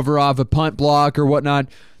turnover off a punt block or whatnot.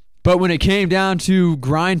 But when it came down to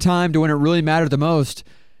grind time, to when it really mattered the most,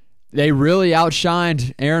 they really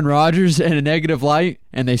outshined Aaron Rodgers in a negative light,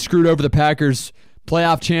 and they screwed over the Packers'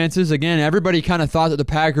 playoff chances. Again, everybody kind of thought that the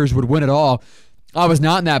Packers would win it all. I was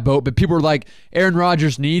not in that boat, but people were like, Aaron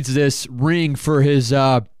Rodgers needs this ring for his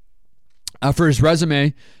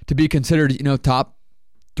resume to be considered, top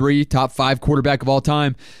 3, top 5 quarterback of all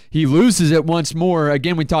time. He loses it once more.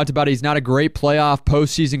 Again, we talked about he's not a great playoff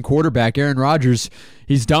postseason quarterback. Aaron Rodgers,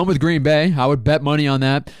 he's done with Green Bay. I would bet money on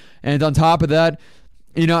that. And on top of that,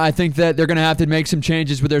 I think that they're going to have to make some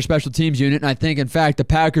changes with their special teams unit. And I think, in fact, the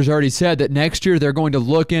Packers already said that next year they're going to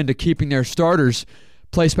look into keeping their starters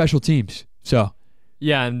play special teams. So,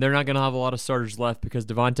 yeah, and they're not going to have a lot of starters left because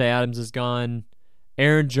Devontae Adams is gone.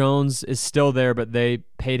 Aaron Jones is still there, but they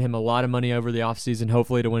paid him a lot of money over the offseason,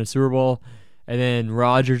 hopefully to win a Super Bowl. And then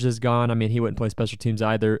Rodgers is gone. I mean, he wouldn't play special teams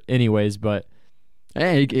either anyways, but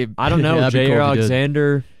hey, I don't know. Yeah, Jair cool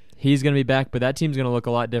Alexander, he's going to be back, but that team's going to look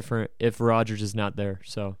a lot different if Rodgers is not there.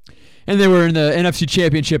 So, and they were in the NFC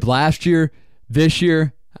Championship last year. This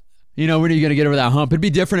year, when are you going to get over that hump? It'd be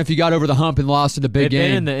different if you got over the hump and lost in the big game. They've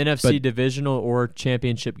been in the NFC divisional or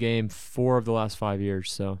championship game 4 of the last 5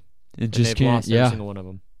 years, so it just they've can't. lost every single one of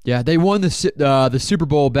them. Yeah, they won the Super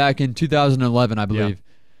Bowl back in 2011, I believe. Yeah.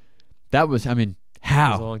 That was, how?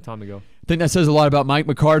 That was a long time ago. I think that says a lot about Mike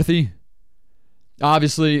McCarthy.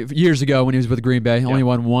 Obviously, years ago when he was with Green Bay, only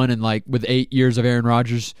won 1 and with 8 years of Aaron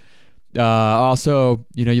Rodgers. Also,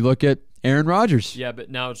 you look at Aaron Rodgers. Yeah,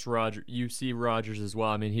 but now it's Rodgers. You see Rodgers as well.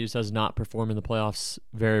 I mean, he just does not perform in the playoffs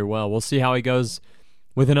very well. We'll see how he goes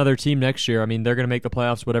with another team next year. I mean, they're going to make the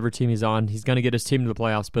playoffs, whatever team he's on. He's going to get his team to the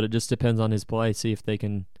playoffs, but it just depends on his play. See if they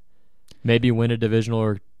can maybe win a divisional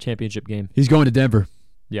or championship game. He's going to Denver.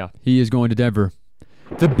 Yeah. He is going to Denver.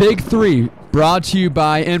 The Big Three, brought to you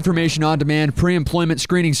by Information on Demand Pre-Employment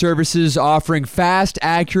Screening Services, offering fast,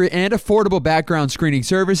 accurate, and affordable background screening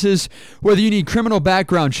services. Whether you need criminal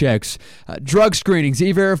background checks, drug screenings,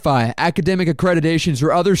 E-Verify, academic accreditations,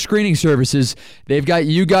 or other screening services, they've got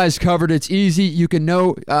you guys covered. It's easy. You can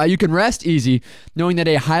rest easy knowing that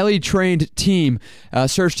a highly trained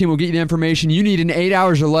search team will get you the information you need in 8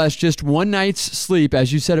 hours or less, just one night's sleep,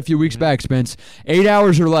 as you said a few weeks back, Spence. 8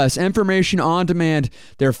 hours or less. Information on Demand.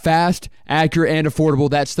 They're fast, accurate, and affordable.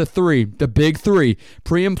 That's the Big Three.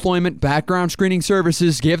 Pre-employment background screening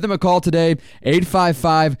services. Give them a call today,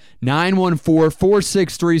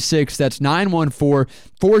 855-914-4636. That's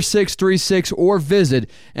 914-4636, or visit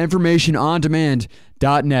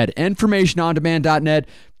informationondemand.net. Informationondemand.net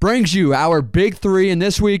brings you our Big Three, and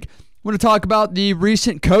this week I want to talk about the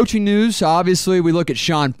recent coaching news. Obviously, we look at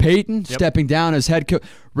Sean Payton stepping down as head coach,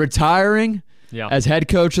 retiring. Yeah. As head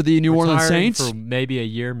coach of the New Orleans Saints. For maybe a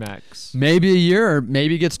year max. Maybe a year, or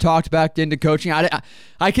maybe gets talked back into coaching.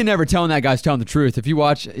 I can never tell when that guy's telling the truth. If you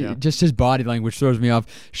watch, just his body language throws me off.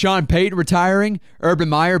 Sean Payton retiring, Urban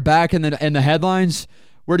Meyer back in the headlines.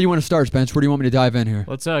 Where do you want to start, Spence? Where do you want me to dive in here?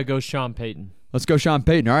 Let's go Sean Payton. Let's go Sean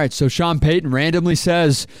Payton. All right, so Sean Payton randomly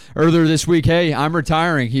says earlier this week, hey, I'm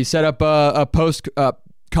retiring. He set up a press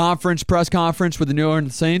conference with the New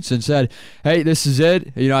Orleans Saints and said, hey, this is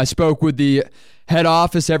it. I spoke with the head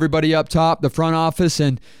office, everybody up top, the front office,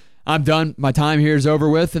 and I'm done. My time here is over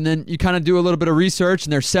with. And then you kind of do a little bit of research,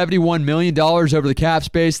 and they're $71 million over the cap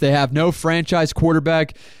space. They have no franchise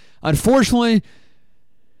quarterback. Unfortunately,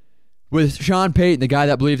 with Sean Payton, the guy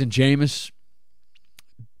that believed in Jameis,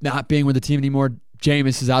 not being with the team anymore.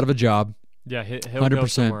 Jameis is out of a job. Yeah, he'll 100%. go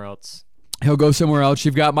somewhere else. He'll go somewhere else.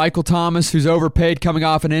 You've got Michael Thomas, who's overpaid, coming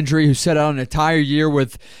off an injury, who set out an entire year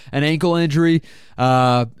with an ankle injury.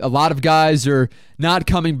 A lot of guys are not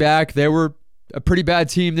coming back. They were a pretty bad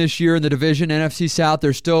team this year in the division, NFC South.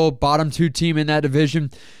 They're still bottom 2 team in that division.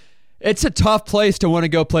 It's a tough place to want to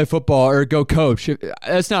go play football or go coach.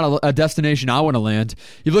 That's not a destination I want to land.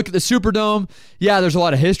 You look at the Superdome, yeah, there's a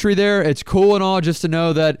lot of history there. It's cool and all just to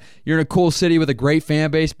know that you're in a cool city with a great fan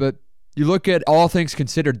base, but you look at all things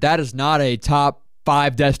considered, that is not a top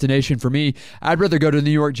 5 destination for me. I'd rather go to the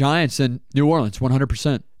New York Giants than New Orleans,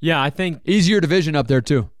 100%. Yeah, I think easier division up there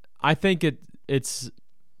too. I think it's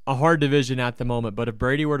a hard division at the moment, but if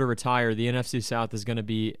Brady were to retire, the NFC South is going to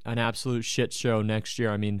be an absolute shit show next year.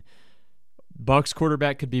 I mean, Bucs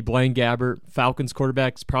quarterback could be Blaine Gabbert. Falcons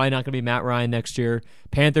quarterback is probably not going to be Matt Ryan next year.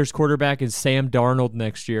 Panthers quarterback is Sam Darnold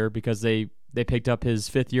next year because they picked up his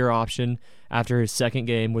 5th-year option after his 2nd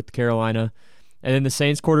game with Carolina. And then the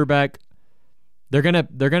Saints quarterback, they're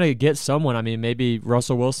gonna get someone. I mean, maybe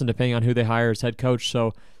Russell Wilson, depending on who they hire as head coach.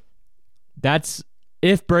 So that's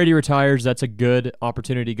if Brady retires, that's a good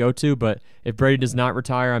opportunity to go to. But if Brady does not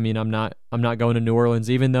retire, I mean, I'm not going to New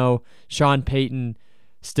Orleans, even though Sean Payton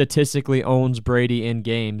statistically owns Brady in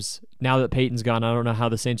games. Now that Payton's gone, I don't know how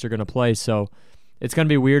the Saints are going to play. So it's going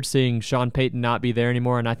to be weird seeing Sean Payton not be there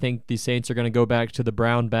anymore, and I think the Saints are going to go back to the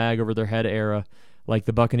brown bag over their head era like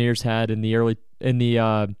the Buccaneers had in the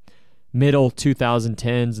middle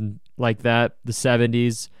 2010s and like that, the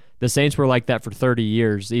 70s. The Saints were like that for 30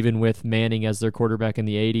 years, even with Manning as their quarterback in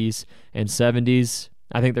the 80s and 70s.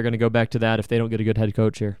 I think they're going to go back to that if they don't get a good head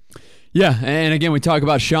coach here. Yeah, and again, we talk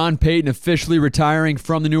about Sean Payton officially retiring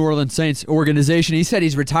from the New Orleans Saints organization. He said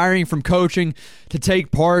he's retiring from coaching to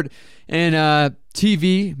take part in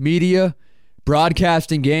TV, media,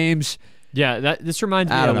 broadcasting games. Yeah, this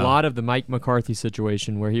reminds me a lot of the Mike McCarthy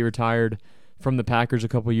situation where he retired from the Packers a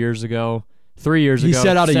couple years ago, 3 years ago. He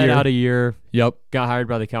set out a year. Yep. Got hired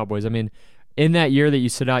by the Cowboys. I mean, in that year that you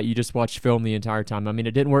sit out, you just watch film the entire time. I mean,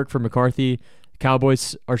 it didn't work for McCarthy.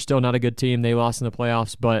 Cowboys are still not a good team. They lost in the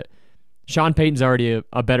playoffs, but Sean Payton's already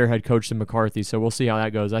a better head coach than McCarthy, so we'll see how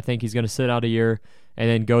that goes. I think he's going to sit out a year and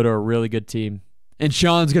then go to a really good team. And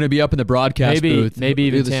Sean's going to be up in the broadcast booth. Maybe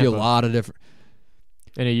even Tampa. See a lot of different.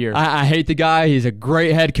 In a year. I hate the guy. He's a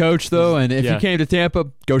great head coach, though, and if he came to Tampa,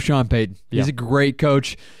 go Sean Payton. He's a great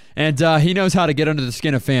coach, and he knows how to get under the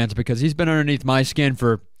skin of fans because he's been underneath my skin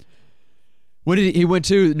for. When did he went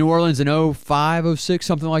to New Orleans in 05, 06,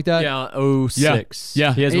 something like that? Yeah, 06.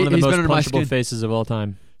 Yeah. He has one of the most punchable faces of all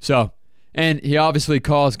time. So, and he obviously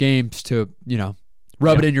calls games to,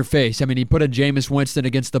 rub it in your face. I mean, he put in Jameis Winston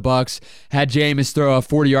against the Bucs, had Jameis throw a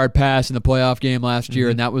 40-yard pass in the playoff game last year,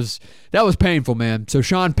 and that was painful, man. So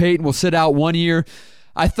Sean Payton will sit out 1 year.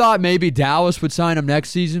 I thought maybe Dallas would sign him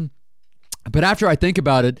next season, but after I think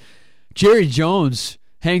about it, Jerry Jones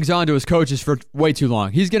hangs on to his coaches for way too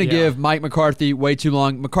long. He's going to give Mike McCarthy way too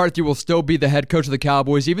long. McCarthy will still be the head coach of the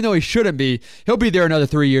Cowboys, even though he shouldn't be. He'll be there another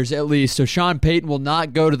 3 years at least. So Sean Payton will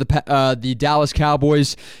not go to the Dallas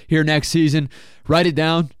Cowboys here next season. Write it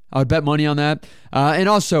down. I would bet money on that. And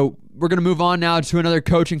also, we're going to move on now to another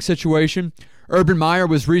coaching situation. Urban Meyer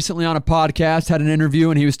was recently on a podcast, had an interview,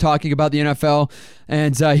 and he was talking about the NFL.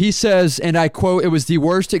 And he says, and I quote, "It was the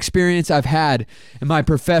worst experience I've had in my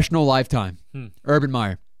professional lifetime." Urban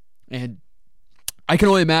Meyer. And I can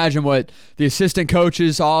only imagine what the assistant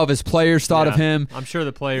coaches, all of his players thought of him. I'm sure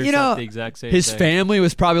the players thought the exact same his thing. Family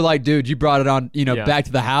was probably like, dude, you brought it on, back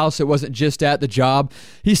to the house. It wasn't just at the job.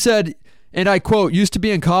 He said, and I quote, "Used to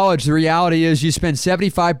be in college, the reality is you spend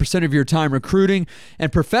 75% of your time recruiting,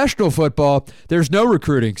 and professional football, there's no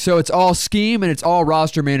recruiting. So it's all scheme and it's all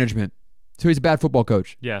roster management." So he's a bad football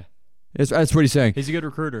coach. Yeah. That's what he's saying. He's a good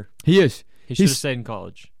recruiter. He is. He should have stayed in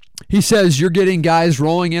college. He says you're getting guys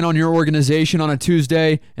rolling in on your organization on a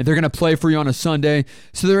Tuesday, and they're going to play for you on a Sunday.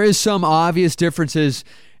 So there is some obvious differences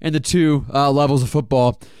in the two levels of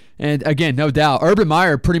football. And again, no doubt, Urban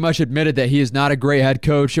Meyer pretty much admitted that he is not a great head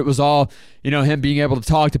coach. It was all, him being able to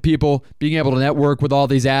talk to people, being able to network with all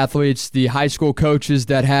these athletes, the high school coaches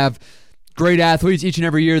that have great athletes each and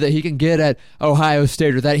every year that he can get at Ohio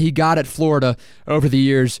State or that he got at Florida over the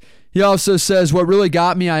years. He also says, "What really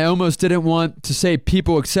got me, I almost didn't want to say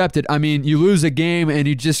people accept it. I mean, you lose a game and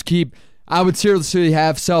you just I would seriously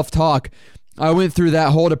have self-talk. I went through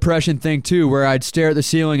that whole depression thing too, where I'd stare at the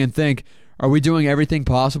ceiling and think, are we doing everything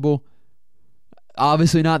possible?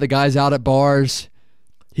 Obviously not. The guy's out at bars.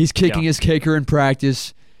 He's kicking his kicker in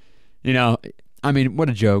practice. I mean, what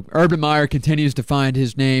a joke. Urban Meyer continues to find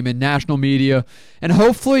his name in national media, and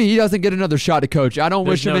hopefully he doesn't get another shot to coach. I don't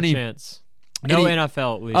wish him any chance. No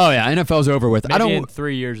NFL at least. Oh yeah, NFL's over with. Maybe in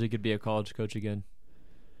 3 years he could be a college coach again.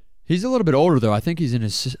 He's a little bit older though. I think he's in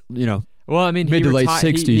his Well, I mean, mid to late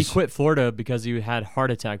 60s. He quit Florida because he had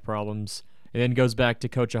heart attack problems, and then goes back to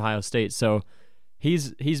coach Ohio State. So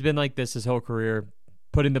he's been like this his whole career,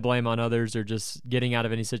 putting the blame on others or just getting out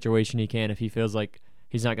of any situation he can if he feels like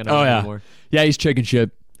he's not going to win anymore. Yeah, he's chicken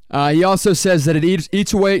shit. He also says that it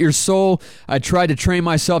eats away at your soul. I tried to train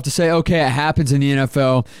myself to say, okay, it happens in the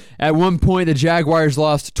NFL. At one point, the Jaguars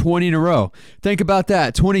lost 20 in a row. Think about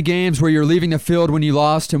that. 20 games where you're leaving the field when you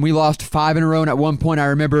lost, and we lost 5 in a row. And at one point, I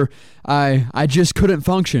remember I just couldn't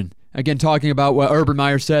function. Again, talking about what Urban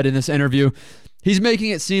Meyer said in this interview. He's making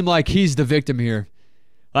it seem like he's the victim here.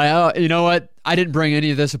 Like, oh, you know what? I didn't bring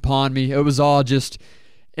any of this upon me. It was all just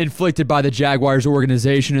inflicted by the Jaguars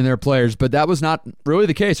organization and their players, but that was not really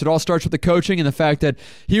the case. It all starts with the coaching and the fact that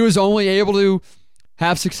he was only able to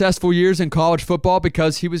have successful years in college football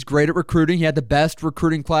because he was great at recruiting. He had the best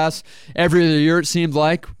recruiting class every other year, it seemed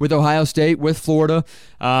like, with Ohio State, with Florida.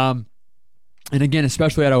 And again,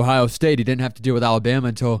 especially at Ohio State, he didn't have to deal with Alabama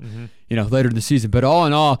until later in the season. But all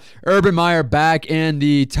in all, Urban Meyer back in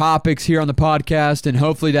the topics here on the podcast, and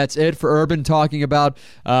hopefully that's it for Urban, talking about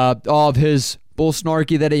all of his bull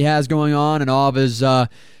snarky that he has going on and all of his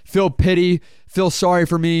feel pity, feel sorry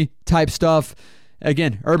for me type stuff.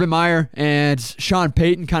 Again, Urban Meyer and Sean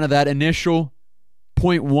Payton, kind of that initial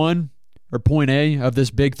point one or point A of this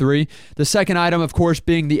big three. The second item, of course,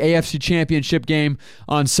 being the AFC Championship game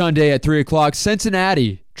on Sunday at 3 o'clock.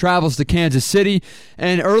 Cincinnati travels to Kansas City.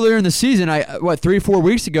 And earlier in the season, 3-4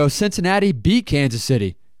 weeks ago, Cincinnati beat Kansas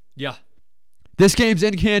City. Yeah. This game's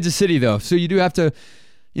in Kansas City, though, so you do have to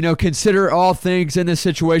consider all things in this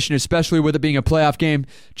situation, especially with it being a playoff game.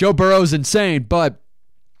 Joe Burrow's insane, but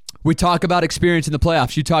we talk about experience in the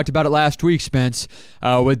playoffs. You talked about it last week, Spence,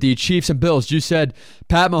 with the Chiefs and Bills. You said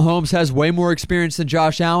Pat Mahomes has way more experience than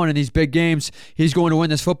Josh Allen in these big games. He's going to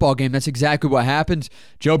win this football game. That's exactly what happened.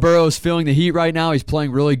 Joe Burrow is feeling the heat right now. He's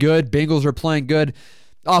playing really good. Bengals are playing good.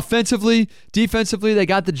 Offensively, defensively, they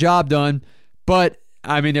got the job done, but,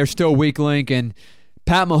 I mean, they're still a weak link, and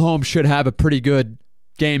Pat Mahomes should have a pretty good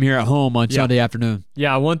game here at home on Sunday afternoon.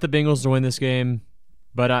 Yeah, I want the Bengals to win this game,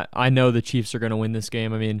 but I know the Chiefs are going to win this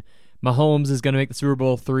game. I mean, Mahomes is going to make the Super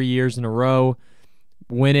Bowl 3 years in a row,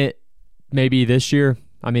 win it maybe this year.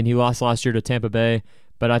 I mean, he lost last year to Tampa Bay,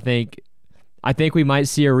 but I think we might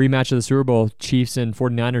see a rematch of the Super Bowl, Chiefs and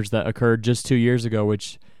 49ers, that occurred just 2 years ago,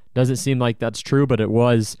 which doesn't seem like that's true, but it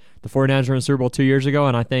was. The 49ers were in the Super Bowl 2 years ago,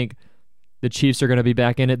 and I think the Chiefs are going to be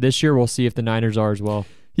back in it this year. We'll see if the Niners are as well.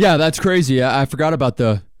 Yeah, that's crazy. I forgot about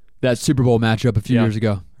that Super Bowl matchup a few years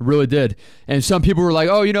ago. I really did. And some people were like,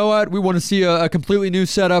 oh, you know what? We want to see a completely new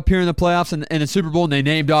setup here in the playoffs and the Super Bowl, and they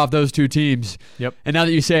named off those two teams. Yep. And now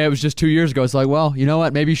that you say it was just 2 years ago, it's like, well, you know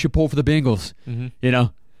what? Maybe you should pull for the Bengals,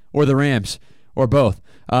 or the Rams, or both.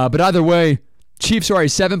 But either way, Chiefs are a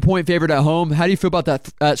 7-point favorite at home. How do you feel about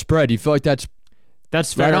that spread? Do you feel like that's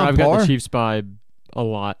fair? Right on I've par? got the Chiefs by a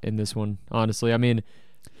lot in this one, honestly. I mean,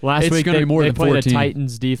 last week gonna be more they than played 14. a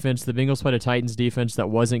Titans defense. The Bengals played a Titans defense that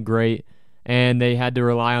wasn't great, and they had to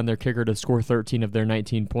rely on their kicker to score 13 of their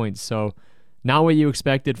 19 points. So not what you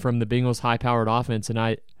expected from the Bengals' high-powered offense, and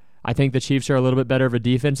I think the Chiefs are a little bit better of a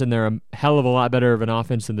defense, and they're a hell of a lot better of an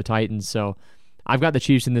offense than the Titans. So I've got the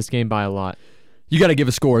Chiefs in this game by a lot. You got to give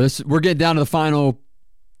a score. We're getting down to the final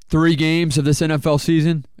 3 games of this NFL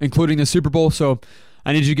season, including the Super Bowl, so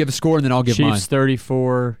I need you to give a score, and then I'll give mine. Chiefs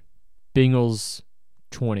 34, Bengals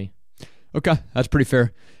 20. Okay, that's pretty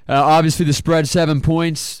fair. Obviously, the spread 7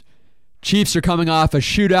 points. Chiefs are coming off a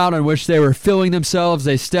shootout in which they were filling themselves.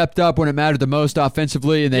 They stepped up when it mattered the most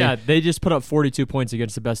offensively. And they just put up 42 points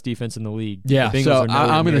against the best defense in the league. Yeah, the Bengals so are nowhere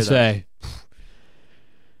I'm going near to say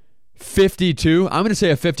 52. I'm going to say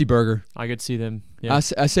a 50 burger. I could see them. Yeah.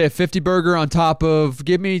 I say a 50 burger on top of,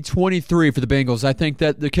 give me 23 for the Bengals. I think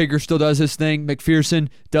that the kicker still does his thing. McPherson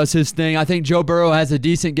does his thing. I think Joe Burrow has a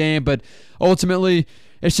decent game, but ultimately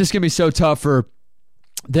it's just going to be so tough for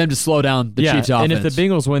them to slow down the Chiefs' offense. And if the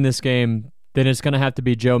Bengals win this game, then it's going to have to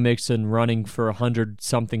be Joe Mixon running for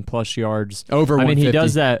 100-something plus yards. Over 150. I mean, he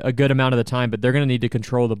does that a good amount of the time, but they're going to need to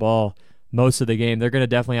control the ball most of the game. They're going to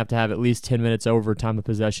definitely have to have at least 10 minutes over time of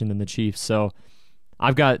possession than the Chiefs. So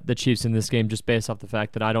I've got the Chiefs in this game just based off the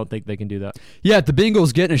fact that I don't think they can do that. Yeah, if the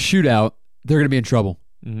Bengals get in a shootout, they're going to be in trouble.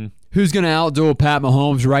 Mm-hmm. Who's going to outduel Pat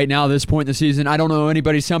Mahomes right now at this point in the season? I don't know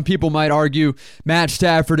anybody. Some people might argue Matt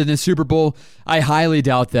Stafford in the Super Bowl. I highly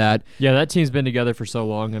doubt that. Yeah, that team's been together for so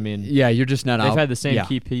long. I mean, yeah, you're just not out. They've had the same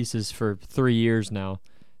key pieces for 3 years now.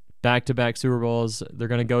 Back-to-back Super Bowls. They're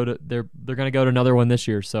going to go to another one this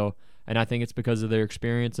year. So, and I think it's because of their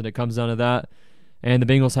experience, and it comes down to that. And the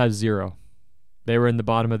Bengals have 0. They were in the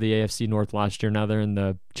bottom of the AFC North last year. Now they're in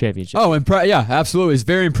the championship. Oh, yeah, absolutely. It's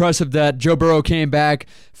very impressive that Joe Burrow came back,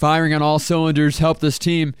 firing on all cylinders, helped this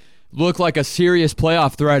team look like a serious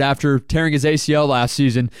playoff threat after tearing his ACL last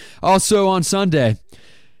season. Also on Sunday,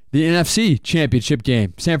 the NFC Championship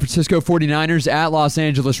game. San Francisco 49ers at Los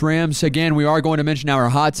Angeles Rams. Again, we are going to mention our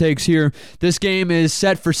hot takes here. This game is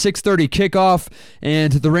set for 6:30 kickoff,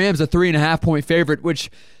 and the Rams a 3.5-point favorite, which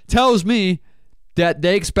tells me that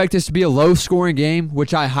they expect this to be a low-scoring game,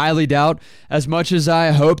 which I highly doubt. As much as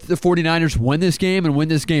I hope that the 49ers win this game and win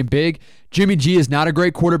this game big, Jimmy G is not a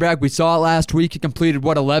great quarterback. We saw it last week. He completed,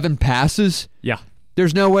 11 passes? Yeah.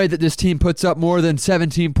 There's no way that this team puts up more than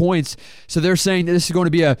 17 points. So they're saying that this is going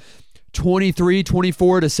to be a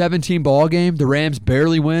 23-24-17 ball game. The Rams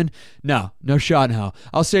barely win. No shot in hell.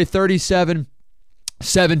 I'll say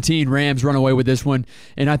 37-17 Rams run away with this one.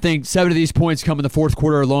 And I think 7 of these points come in the fourth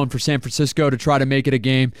quarter alone for San Francisco to try to make it a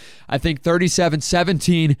game. I think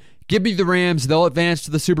 37-17. Give me the Rams. They'll advance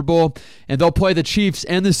to the Super Bowl, and they'll play the Chiefs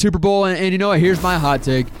in the Super Bowl. And you know what? Here's my hot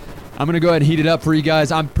take. I'm going to go ahead and heat it up for you guys.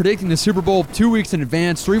 I'm predicting the Super Bowl 2 weeks in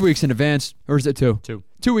advance, 3 weeks in advance. Or is it 2? 2.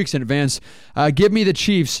 2 weeks in advance. Give me the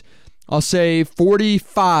Chiefs. I'll say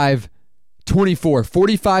 45-24.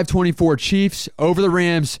 45-24 Chiefs over the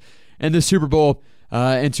Rams in the Super Bowl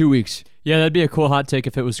in 2 weeks. Yeah, that'd be a cool hot take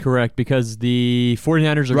if it was correct, because the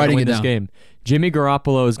 49ers are going to win this game. Jimmy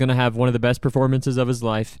Garoppolo is going to have one of the best performances of his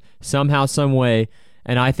life, somehow, some way,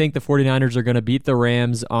 and I think the 49ers are going to beat the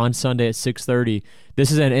Rams on Sunday at 6:30.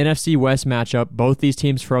 This is an NFC West matchup, both these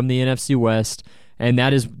teams from the NFC West, and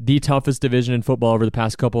that is the toughest division in football over the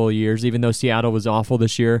past couple of years, even though Seattle was awful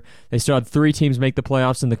this year. They still had 3 teams make the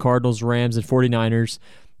playoffs in the Cardinals, Rams, and 49ers.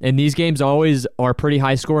 And these games always are pretty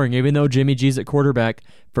high scoring, even though Jimmy G's at quarterback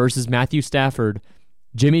versus Matthew Stafford.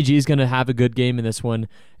 Jimmy G's going to have a good game in this one,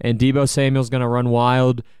 and Deebo Samuel's going to run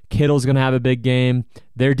wild. Kittle's going to have a big game.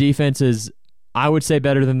 Their defense is, I would say,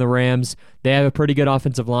 better than the Rams. They have a pretty good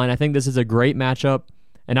offensive line. I think this is a great matchup,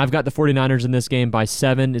 and I've got the 49ers in this game by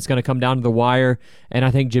 7. It's going to come down to the wire, and I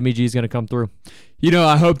think Jimmy G's going to come through. You know,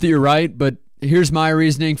 I hope that you're right, but here's my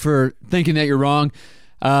reasoning for thinking that you're wrong.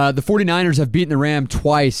 The 49ers have beaten the Rams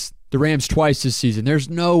twice this season. There's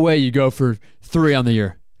no way you go for 3 on the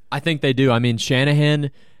year. I think they do. I mean,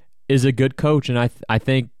 Shanahan is a good coach, and I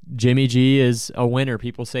think Jimmy G is a winner.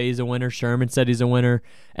 People say he's a winner. Sherman said he's a winner.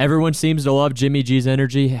 Everyone seems to love Jimmy G's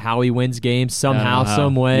energy, how he wins games somehow,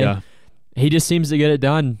 some way. Yeah. He just seems to get it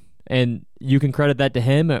done, and you can credit that to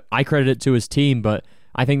him. I credit it to his team, but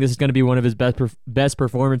I think this is going to be one of his best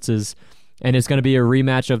performances. And it's going to be a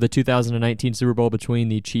rematch of the 2019 Super Bowl between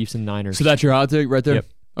the Chiefs and Niners. So that's your hot take right there? Yep.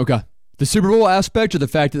 Okay. The Super Bowl aspect or the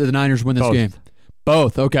fact that the Niners win this game?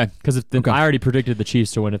 Both. Okay. Because I already predicted the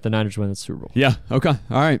Chiefs to win if the Niners win the Super Bowl. Yeah. Okay.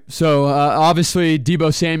 All right. So obviously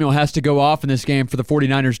Deebo Samuel has to go off in this game for the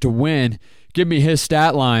 49ers to win. Give me his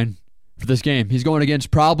stat line for this game. He's going against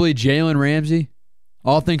probably Jalen Ramsey,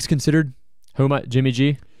 all things considered. Who am I? Jimmy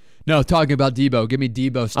G? No, talking about Debo. Give me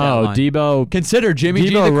Debo's stat line. Debo. Consider Jimmy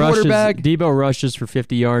G the quarterback. Debo rushes for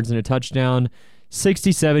 50 yards and a touchdown,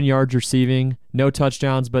 67 yards receiving, no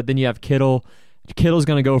touchdowns, but then you have Kittle. Kittle's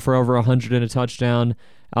going to go for over 100 and a touchdown.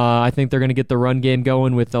 I think they're going to get the run game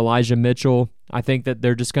going with Elijah Mitchell. I think that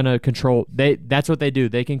they're just going to control. That's what they do.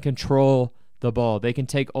 They can control the ball. They can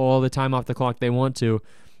take all the time off the clock they want to.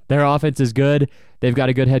 Their offense is good. They've got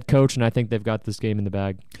a good head coach, and I think they've got this game in the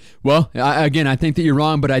bag. Well, again, I think that you're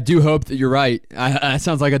wrong, but I do hope that you're right. That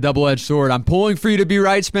sounds like a double-edged sword. I'm pulling for you to be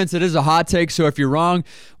right, Spence. It is a hot take, so if you're wrong,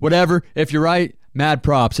 whatever. If you're right, mad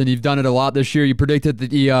props, and you've done it a lot this year. You predicted that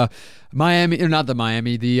the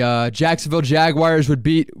Jacksonville Jaguars would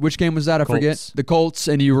beat, which game was that? I forget. The Colts,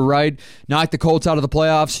 and you were right. Knocked the Colts out of the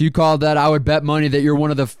playoffs. You called that. I would bet money that you're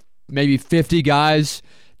one of the maybe 50 guys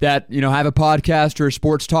that have a podcast or a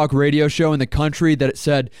sports talk radio show in the country that it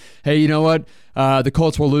said, hey, you know what? The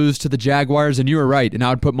Colts will lose to the Jaguars, and you were right, and I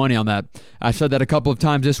would put money on that. I said that a couple of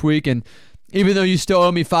times this week, and even though you still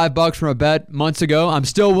owe me $5 from a bet months ago, I'm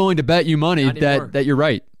still willing to bet you money that you're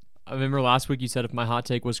right. I remember last week you said if my hot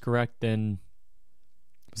take was correct, then...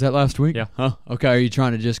 Was that last week? Yeah. Huh? Okay, are you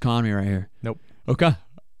trying to just con me right here? Nope. Okay.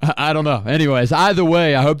 I don't know. Anyways, either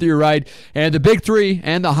way, I hope that you're right. And the Big Three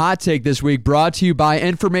and the hot take this week brought to you by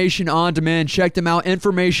Information On Demand. Check them out,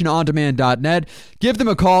 informationondemand.net. Give them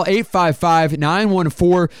a call,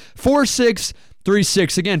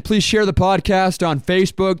 855-914-4636. Again, please share the podcast on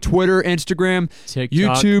Facebook, Twitter, Instagram, TikTok,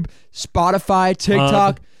 YouTube, Spotify,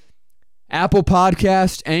 TikTok, Apple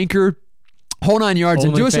Podcast, Anchor, whole 9 yards.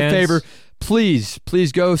 And do us a favor. please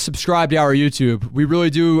go subscribe to our YouTube. We really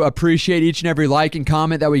do appreciate each and every like and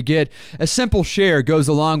comment that we get. A simple share goes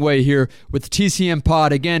a long way here with TCM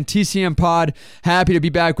Pod. Again, TCM Pod, happy to be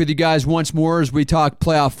back with you guys once more as we talk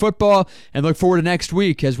playoff football, and look forward to next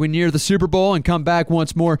week as we near the Super Bowl and come back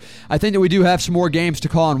once more. I think that we do have some more games to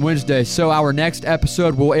call on Wednesday, so our next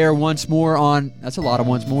episode will air once more on, that's a lot of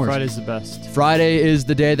once more. Friday's the best. Friday is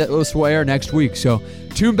the day that this will air next week, so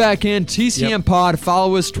tune back in, TCM Pod.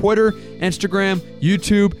 Follow us, Twitter, Instagram,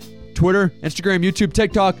 YouTube,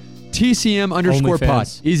 TikTok,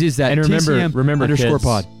 TCM_pod. Easy as that. And remember,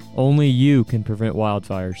 TCM_pod. kids, only you can prevent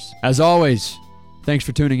wildfires. As always, thanks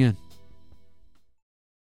for tuning in.